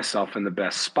put myself in the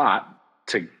best spot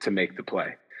to make the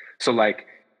play. So like,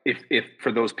 if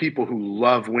for those people who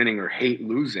love winning or hate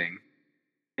losing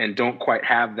and don't quite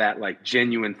have that like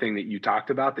genuine thing that you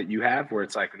talked about that you have, where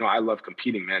it's like, no, I love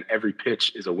competing, man. Every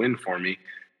pitch is a win for me.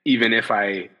 Even if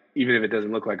it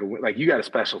doesn't look like a win, like you got a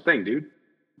special thing, dude,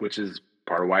 which is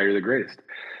part of why you're the greatest.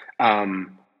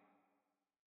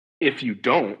 If you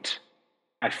don't,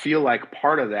 I feel like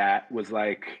part of that was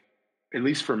like, at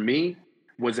least for me,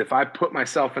 was if I put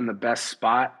myself in the best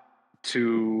spot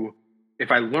if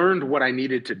I learned what I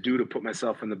needed to do to put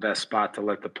myself in the best spot to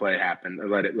let the play happen, or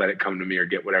let it come to me, or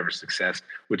get whatever success,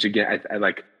 which again, I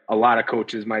like a lot of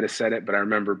coaches might have said it, but I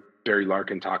remember Barry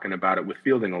Larkin talking about it with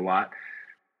fielding a lot.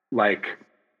 Like,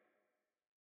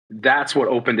 that's what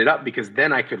opened it up, because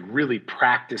then I could really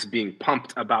practice being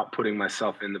pumped about putting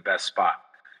myself in the best spot,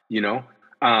 you know?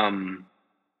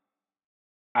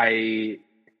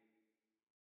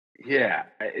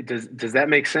 Does that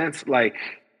make sense? Like,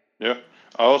 yeah,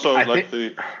 I also like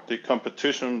the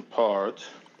competition part,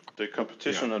 the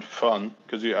competition and fun,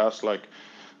 because you asked like,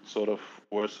 sort of,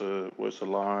 where's the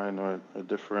line or a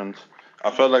different. I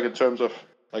felt like in terms of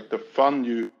like the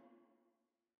fun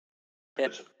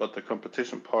but the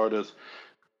competition part is,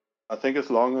 I think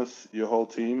as long as your whole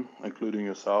team, including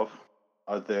yourself,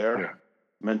 are there,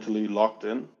 mentally locked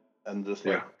in, and just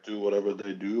like do whatever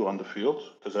they do on the field,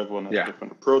 because everyone has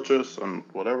different approaches and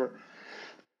whatever.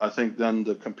 I think then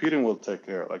the competing will take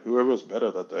care. Like whoever's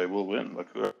better that day will win.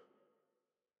 Like whoever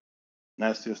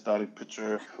nastiest starting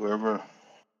pitcher, whoever,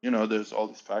 there's all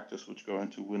these factors which go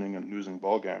into winning and losing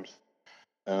ball games.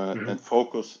 And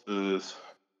focus is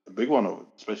a big one of it,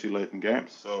 especially late in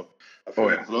games. So I feel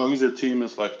like as long as your team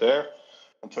is like there,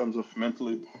 in terms of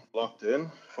mentally locked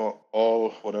in for all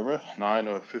whatever 9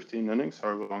 or 15 innings,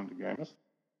 however long the game is,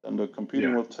 then the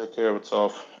competing will take care of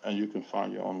itself, and you can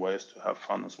find your own ways to have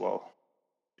fun as well,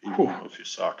 even if you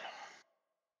suck.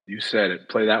 You said it.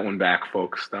 Play that one back,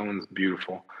 folks. That one's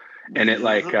beautiful. And it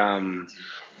like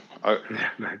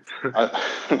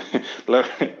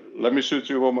let me shoot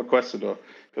you one more question though,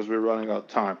 because we're running out of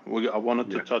time. I wanted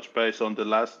to touch base on the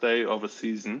last day of a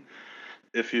season.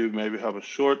 If you maybe have a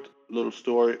short little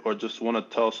story, or just want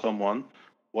to tell someone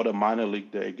what a minor league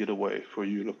day getaway for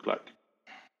you looked like.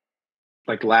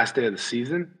 Like last day of the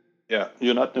season? Yeah,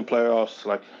 you're not in the playoffs,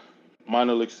 like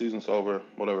minor league season's over,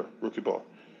 whatever, rookie ball.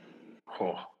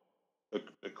 Oh.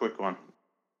 A quick one.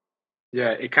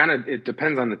 Yeah, it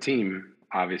depends on the team,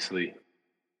 obviously.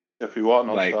 If you want,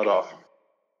 I'll start off.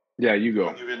 Yeah, you go.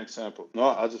 I'll give you an example. No,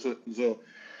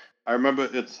 I remember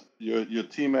it's your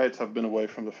teammates have been away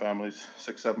from the families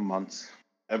 6-7 months.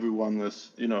 Everyone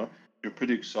is, you're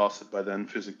pretty exhausted by then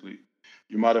physically.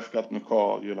 You might have gotten a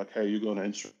call. You're like, hey, you're going to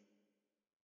instruct.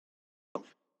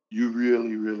 You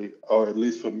really, really, or at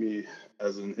least for me,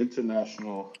 as an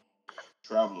international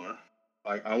traveler,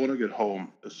 like I want to get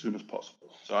home as soon as possible.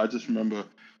 So I just remember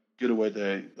getaway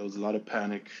day. There was a lot of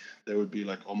panic. There would be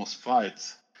like almost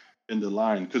fights in the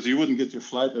line, because you wouldn't get your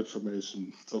flight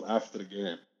information until after the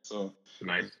game. So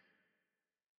nice.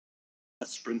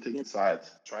 Sprinting inside,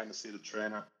 trying to see the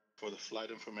trainer for the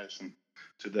flight information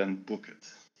to then book it.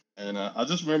 And I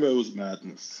just remember it was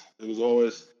madness. It was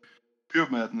always pure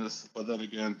madness, but then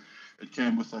again, it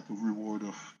came with like a reward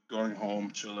of going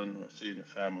home, chilling, or seeing your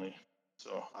family.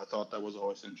 So I thought that was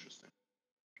always interesting.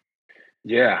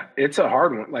 Yeah, it's a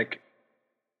hard one. Like,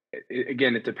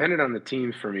 again, it depended on the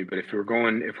team for me. But if we're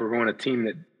going a team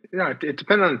that, it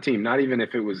depended on the team. Not even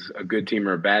if it was a good team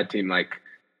or a bad team. Like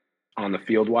on the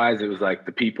field wise, it was like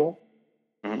the people,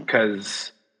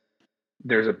 because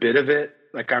there's a bit of it.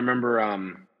 Like I remember,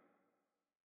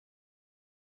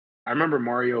 I remember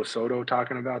Mario Soto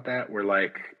talking about that, where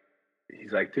like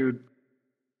he's like, dude,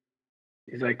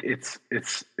 he's like, it's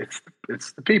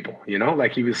the people, you know?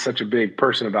 Like he was such a big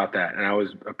person about that. And I always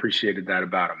appreciated that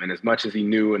about him. And as much as he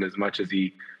knew and as much as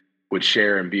he would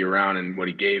share and be around and what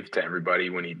he gave to everybody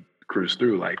when he cruised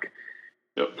through, like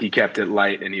he kept it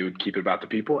light and he would keep it about the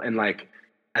people. And like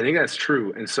I think that's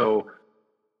true. And so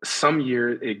some year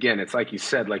again, it's like you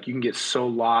said, like you can get so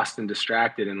lost and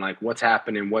distracted in like what's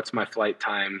happening, what's my flight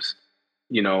times,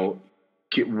 you know,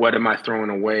 what am I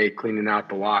throwing away, cleaning out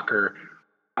the locker,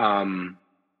 you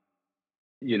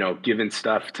know, giving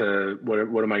stuff to what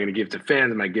am I going to give to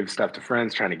fans? Am I give stuff to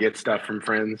friends, trying to get stuff from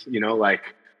friends, you know,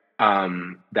 like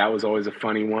that was always a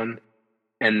funny one.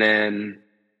 And then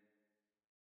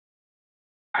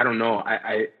I don't know,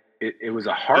 it was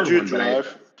a hard one.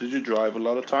 Did you drive a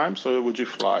lot of times, or would you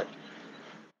fly?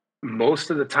 Most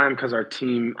of the time, because our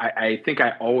team, I think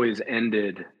I always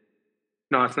ended.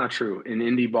 No, it's not true. In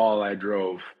indie ball, I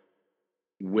drove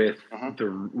with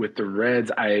the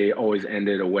Reds. I always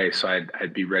ended away, so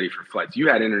I'd be ready for flights. You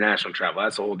had international travel.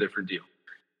 That's a whole different deal.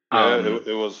 Yeah,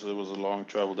 it was a long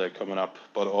travel day coming up,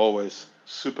 but always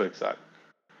super excited.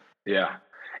 Yeah,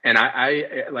 and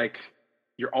I like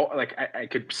you're all like I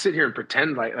could sit here and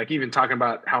pretend like even talking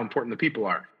about how important the people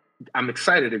are. I'm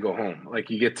excited to go home.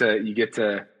 Like you get to. I mean, back.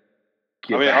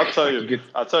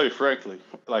 I'll tell you frankly,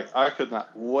 like I could not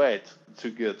wait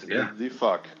to get the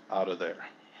fuck out of there.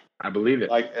 I believe it.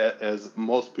 Like as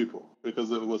most people, because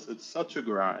it's such a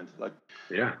grind. Like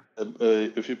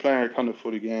if you're playing a kind of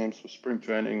 40 games for spring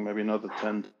training, maybe another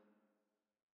 10.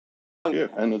 Yeah,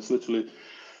 and it's literally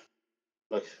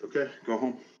like, okay, go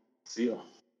home, see ya.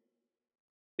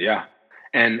 Yeah,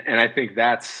 and I think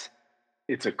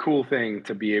it's a cool thing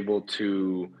to be able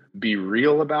to be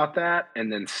real about that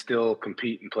and then still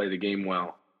compete and play the game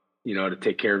well, you know, to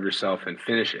take care of yourself and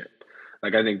finish it.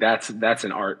 Like I think that's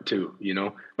an art too, you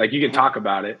know. Like you can talk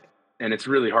about it and it's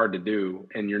really hard to do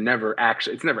and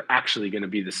it's never actually going to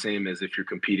be the same as if you're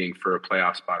competing for a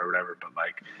playoff spot or whatever, but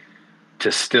like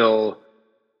to still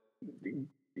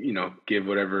you know, give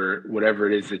whatever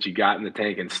it is that you got in the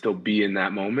tank and still be in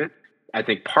that moment. I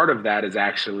think part of that is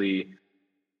actually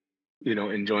you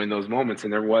know, enjoying those moments.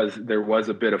 And there was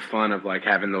a bit of fun of like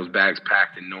having those bags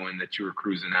packed and knowing that you were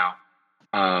cruising out.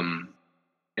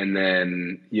 And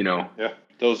then, you know,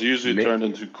 those usually turned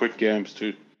into quick games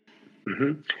too.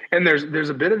 Mm-hmm. And there's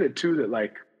a bit of it too that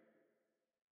like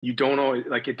you don't always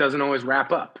like it doesn't always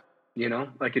wrap up, you know,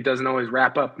 like it doesn't always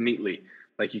wrap up neatly.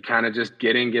 Like you kind of just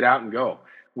get in, get out and go,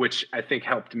 which I think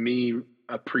helped me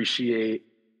appreciate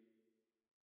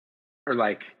or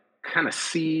like kind of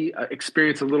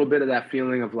experience a little bit of that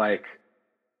feeling of like,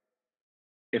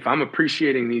 if I'm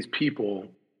appreciating these people,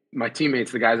 my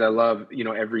teammates, the guys I love, you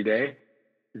know, every day,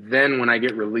 then when I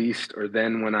get released or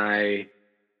then when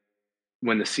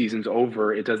the season's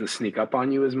over, it doesn't sneak up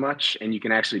on you as much and you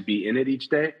can actually be in it each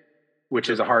day, which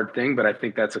is a hard thing. But I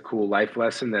think that's a cool life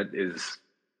lesson that is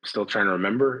still trying to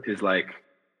remember is like,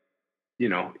 you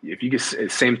know, if you get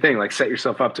same thing, like set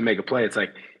yourself up to make a play. It's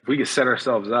like, if we could set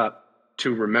ourselves up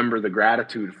to remember the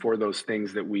gratitude for those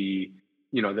things that we,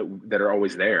 you know, that are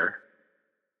always there.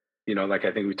 You know, like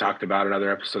I think we talked about in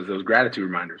other episodes, those gratitude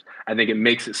reminders. I think it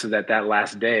makes it so that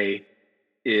last day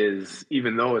is,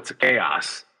 even though it's a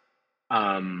chaos,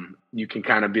 you can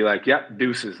kind of be like, yep,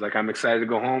 deuces. Like I'm excited to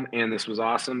go home and this was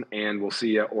awesome and we'll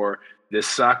see ya. Or this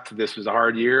sucked. This was a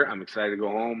hard year. I'm excited to go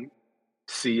home.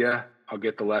 See ya. I'll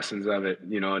get the lessons of it,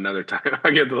 you know, another time.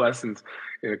 I'll get the lessons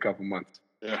in a couple months.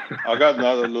 Yeah. I got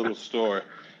another little story.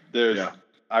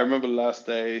 I remember the last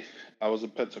day I was in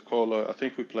Pensacola. I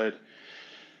think we played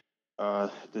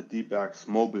the D-backs,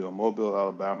 Mobile,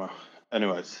 Alabama.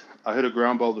 Anyways, I hit a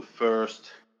ground ball the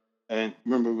first, and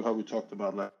remember how we talked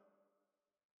about like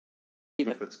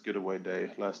if it's getaway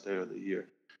day, last day of the year.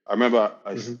 I remember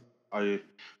I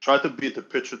tried to beat the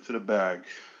pitcher to the bag.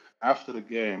 After the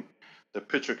game, the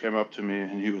pitcher came up to me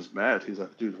and he was mad. He's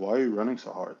like, "Dude, why are you running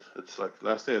so hard? It's like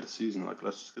last day of the season. Like,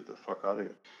 let's just get the fuck out of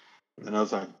here." And I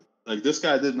was like this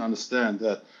guy didn't understand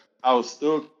that I was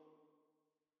still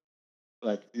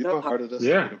like, you know how hard it is to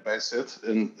get a base hit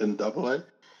in Double-A?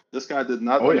 This guy did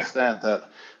not understand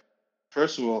that.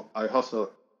 First of all, I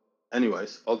hustle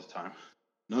anyways all the time,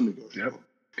 non-negotiable. Yep.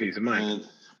 Peace of mind. And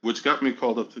which got me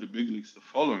called up to the big leagues the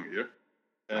following year.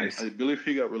 And nice. I believe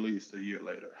he got released a year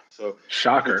later. So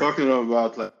shocker. We're talking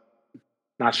about like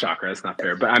not shocker. That's not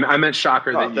fair. But I meant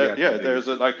shocker there's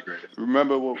a like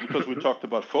remember because we talked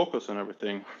about focus and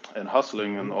everything and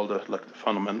hustling and all the like the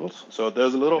fundamentals. So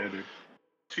there's a little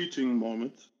teaching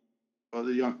moment for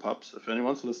the young pups. If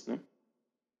anyone's listening,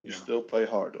 you still play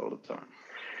hard all the time.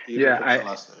 Even if it's the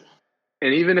last day.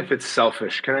 And even if it's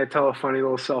selfish, can I tell a funny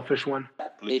little selfish one?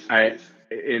 Please, I please.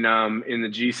 in the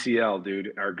GCL,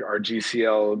 dude, our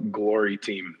GCL glory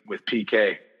team with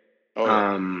PK. Oh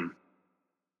yeah.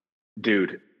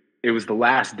 Dude, it was the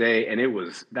last day, and that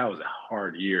was a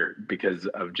hard year because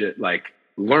of just like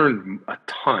learned a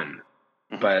ton,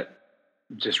 but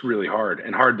just really hard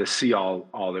and hard to see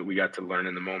all that we got to learn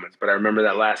in the moments. But I remember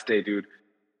that last day, dude,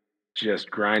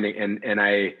 just grinding, and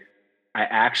I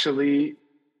actually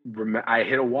I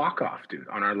hit a walk-off, dude,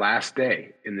 on our last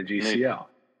day in the GCL.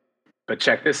 But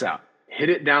check this out. Hit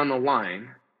it down the line,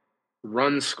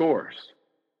 run scores.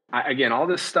 Again, all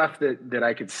this stuff that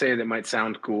I could say that might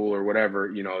sound cool or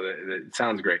whatever, that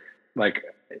sounds great. Like,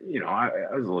 I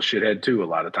was a little shithead too a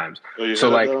lot of times. So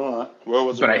like, where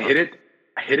was it? But I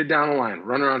hit it down the line,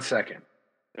 runner on second.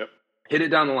 Yep. Hit it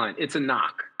down the line. It's a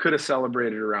knock. Could have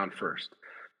celebrated around first.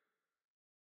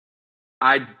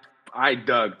 I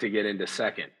dug to get into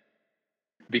second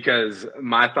because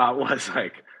my thought was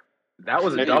like, that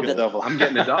was a double. I'm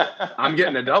getting a double. I'm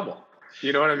getting a double.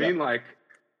 You know what I mean? Like,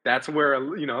 that's where,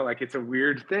 like, it's a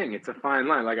weird thing. It's a fine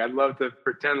line. Like, I'd love to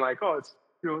pretend like, oh, it's,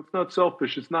 it's not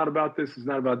selfish. It's not about this. It's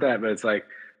not about that. But it's like,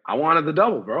 I wanted the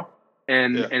double, bro.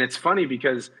 And it's funny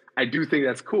because I do think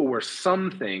that's cool where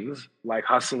some things like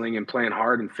hustling and playing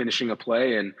hard and finishing a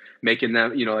play and making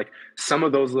them, like some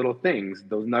of those little things,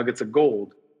 those nuggets of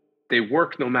gold, they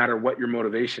work no matter what your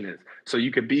motivation is. So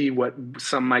you could be what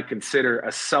some might consider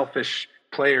a selfish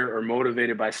player or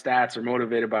motivated by stats or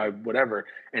motivated by whatever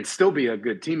and still be a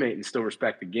good teammate and still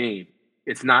respect the game.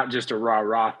 It's not just a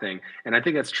rah thing. And I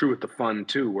think that's true with the fun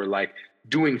too. We're like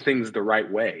doing things the right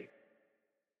way,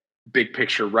 big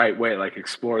picture right way, like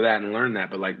explore that and learn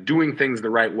that, but like doing things the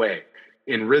right way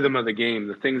in rhythm of the game,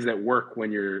 the things that work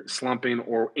when you're slumping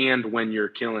and when you're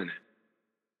killing it.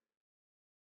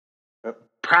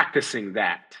 Practicing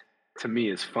that to me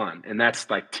is fun. And that's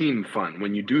like team fun.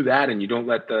 When you do that and you don't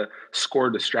let the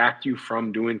score distract you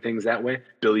from doing things that way,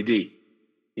 Billy D,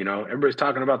 everybody's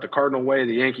talking about the Cardinal way,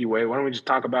 the Yankee way. Why don't we just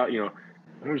talk about,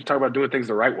 doing things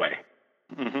the right way?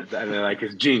 Mm-hmm. And they're like,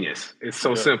 it's genius. It's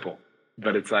so simple,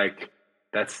 but it's like,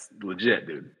 that's legit,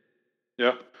 dude.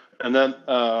 Yeah. And then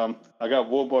I got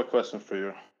one more question for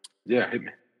you. Yeah, hit me.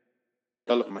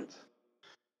 Development.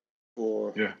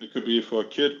 It could be for a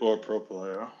kid or a pro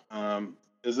player. Do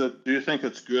you think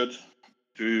it's good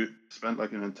to spend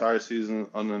like an entire season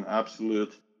on an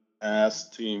absolute ass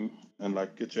team and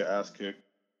like get your ass kicked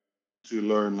to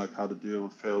learn like how to deal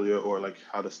with failure or like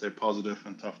how to stay positive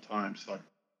in tough times? Like,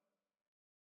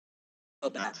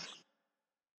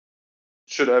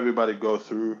 should everybody go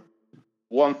through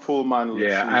one full minor league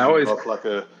season of like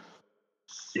a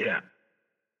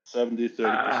 70-30%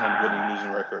 winning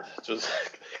losing record? Just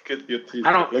get your teeth.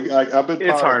 I've been.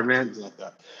 It's hard, man. Like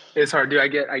that. It's hard, dude. I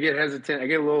get hesitant. I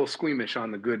get a little squeamish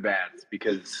on the good bads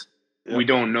because we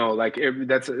don't know. Like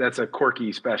that's a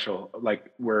quirky special.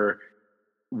 Like where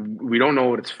we don't know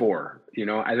what it's for.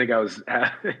 I think I was.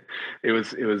 It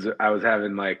was. I was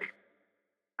having like.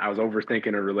 I was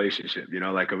overthinking a relationship.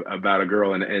 Like about a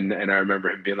girl, and I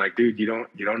remember him being like, "Dude, you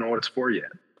don't know what it's for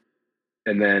yet."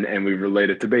 And we relate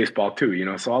it to baseball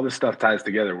too, so all this stuff ties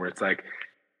together where it's like,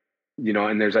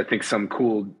 and there's, I think, some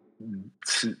cool,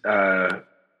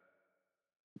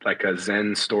 like a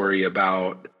Zen story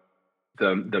about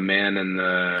the man and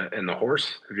the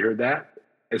horse. Have you heard that?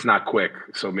 It's not quick,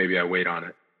 so maybe I wait on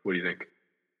it. What do you think?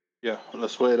 Yeah,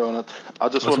 let's wait on it.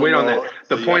 Let's wait on that.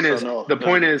 The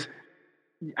point is,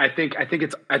 I think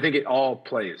it all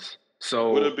plays.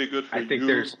 So would it be good for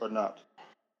you or not?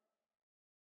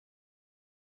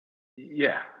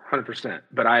 Yeah, 100%.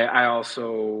 But I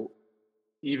also,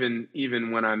 even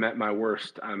when I'm at my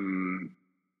worst, I'm,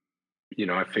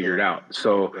 I figure it out.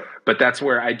 So, but that's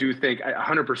where I do think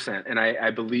 100%. And I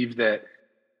believe that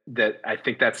I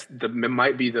think it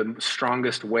might be the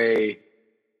strongest way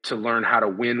to learn how to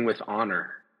win with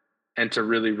honor and to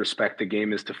really respect the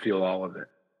game is to feel all of it.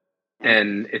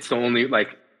 And it's the only,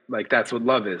 like that's what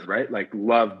love is, right? Like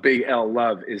love, big L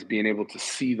love is being able to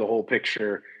see the whole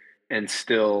picture and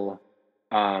still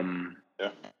and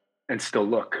still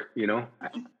look,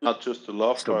 not just the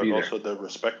love part, also the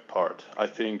respect part. I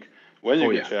think when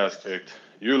you get your ass kicked,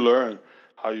 you learn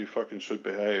how you fucking should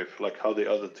behave, like how the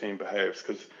other team behaves.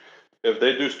 Because if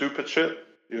they do stupid shit,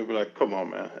 you'll be like, come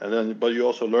on, man. And then, but you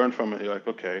also learn from it. You're like,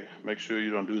 okay, make sure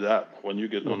you don't do that when you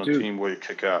get on a team where you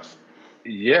kick ass.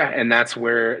 Yeah, and that's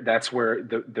where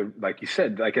the like you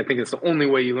said, like I think it's the only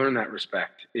way you learn that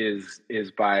respect is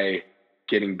by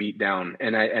getting beat down.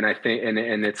 And I think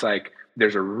and it's like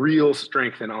there's a real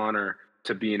strength and honor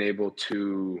to being able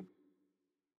to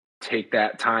take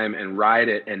that time and ride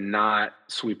it and not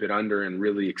sweep it under and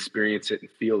really experience it and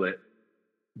feel it,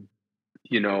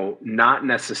 not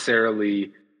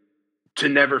necessarily to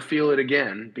never feel it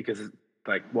again, because it's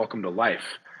like, welcome to life,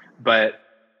 but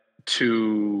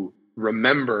to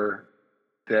remember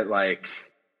that, like,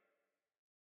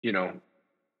 I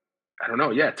don't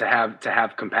know. Yeah. To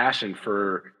have compassion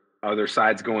for other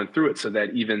sides going through it, so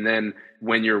that even then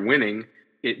when you're winning,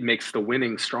 it makes the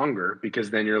winning stronger,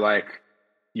 because then you're like,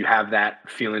 you have that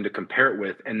feeling to compare it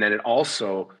with. And then it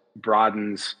also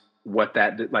broadens what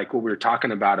like what we were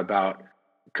talking about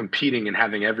competing and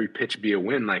having every pitch be a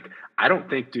win. Like, I don't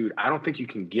think you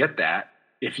can get that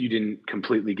if you didn't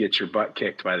completely get your butt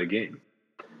kicked by the game.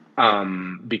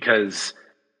 Because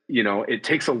it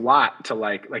takes a lot to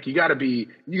like you got to be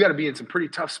in some pretty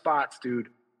tough spots, dude,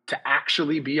 to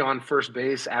actually be on first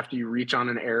base after you reach on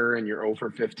an error and you're 0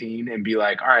 for 15 and be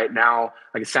like, all right, now,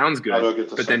 like, it sounds good,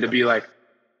 but then to be like,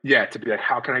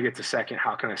 how can I get to second?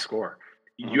 How can I score?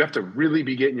 Mm-hmm. You have to really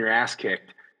be getting your ass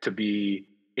kicked to be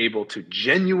able to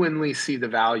genuinely see the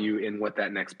value in what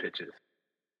that next pitch is.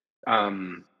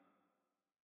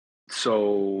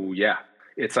 So yeah,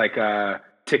 it's like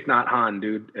Thich Nhat Hanh,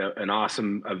 dude, an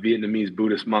awesome Vietnamese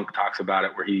Buddhist monk, talks about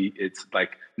it, where it's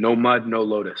like no mud, no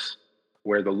lotus,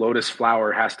 where the lotus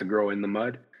flower has to grow in the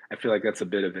mud. I feel like that's a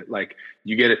bit of it. Like,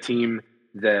 you get a team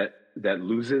that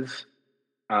loses,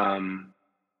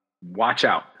 watch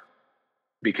out,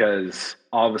 because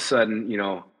all of a sudden,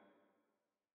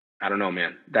 I don't know,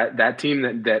 man, that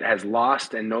team that has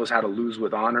lost and knows how to lose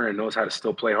with honor and knows how to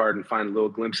still play hard and find little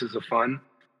glimpses of fun,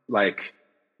 like,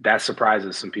 that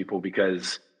surprises some people,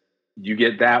 because you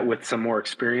get that with some more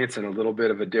experience and a little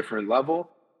bit of a different level.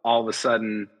 All of a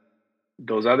sudden,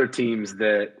 those other teams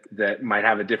that might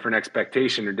have a different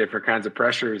expectation or different kinds of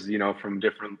pressures, from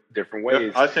different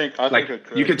ways. Yeah, I think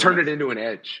you can turn it into an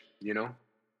edge, Yeah.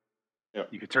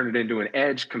 You could turn it into an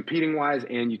edge competing wise,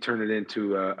 and you turn it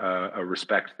into a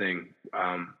respect thing.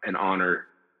 And honor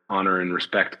and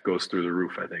respect goes through the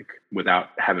roof, I think, without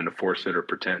having to force it or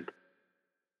pretend.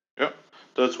 Yeah,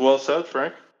 that's well said,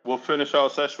 Frank. We'll finish our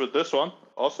session with this one.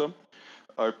 Awesome.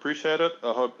 I appreciate it.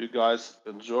 I hope you guys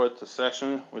enjoyed the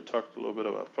session. We talked a little bit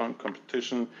about fun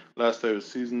competition, last day of the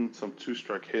season, some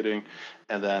two-strike hitting,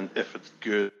 and then if it's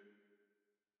good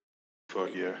for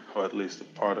a year, or at least a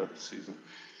part of the season.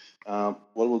 What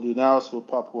we'll do now is we'll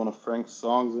pop one of Frank's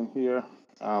songs in here.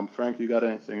 Frank, you got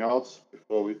anything else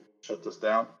before we shut this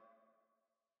down?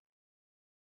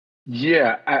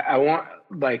 Yeah, I want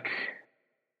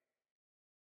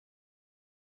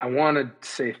to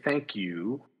say thank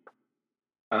you.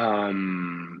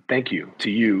 Thank you to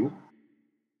you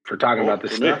for talking about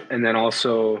this stuff. And then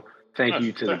also thank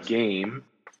you to the game.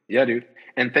 Yeah, dude.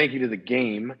 And thank you to the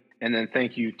game. And then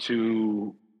thank you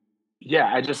to,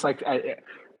 I just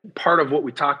part of what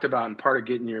we talked about, and part of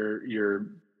getting your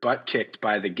butt kicked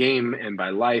by the game and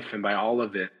by life and by all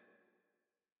of it,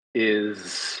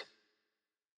 is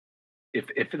if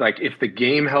the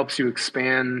game helps you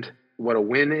expand what a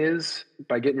win is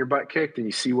by getting your butt kicked, and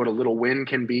you see what a little win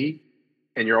can be,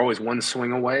 and you're always one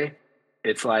swing away,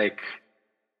 it's like,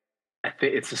 I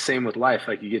think it's the same with life.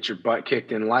 Like, you get your butt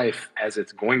kicked in life as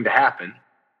it's going to happen.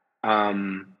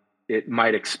 It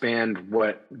might expand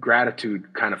what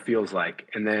gratitude kind of feels like.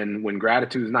 And then when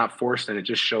gratitude is not forced and it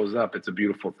just shows up, it's a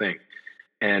beautiful thing.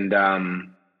 And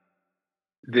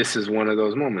this is one of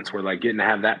those moments where, like, getting to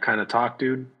have that kind of talk,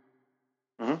 dude,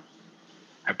 I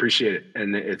appreciate it.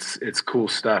 And it's cool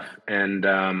stuff. And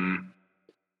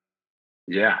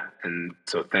and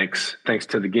so thanks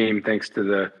to the game, thanks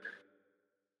to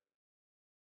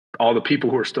all the people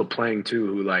who are still playing too,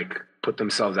 who like put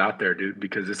themselves out there, dude,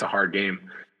 because it's a hard game.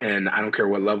 And I don't care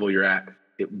what level you're at,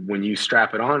 when you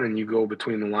strap it on and you go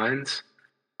between the lines,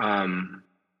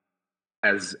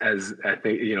 as I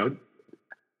think,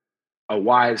 a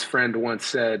wise friend once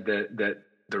said that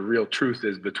the real truth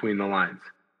is between the lines.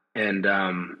 And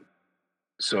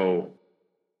so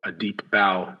a deep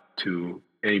bow to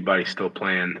anybody still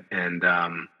playing and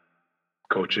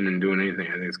coaching and doing anything.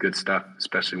 I think it's good stuff,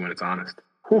 especially when it's honest.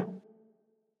 Whew.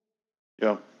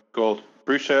 Yeah, gold.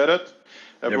 Appreciate it,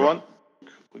 everyone.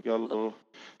 We got a little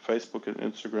Facebook and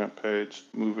Instagram page,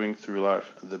 Moving Through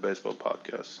Life, the baseball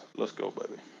podcast. Let's go,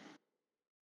 baby.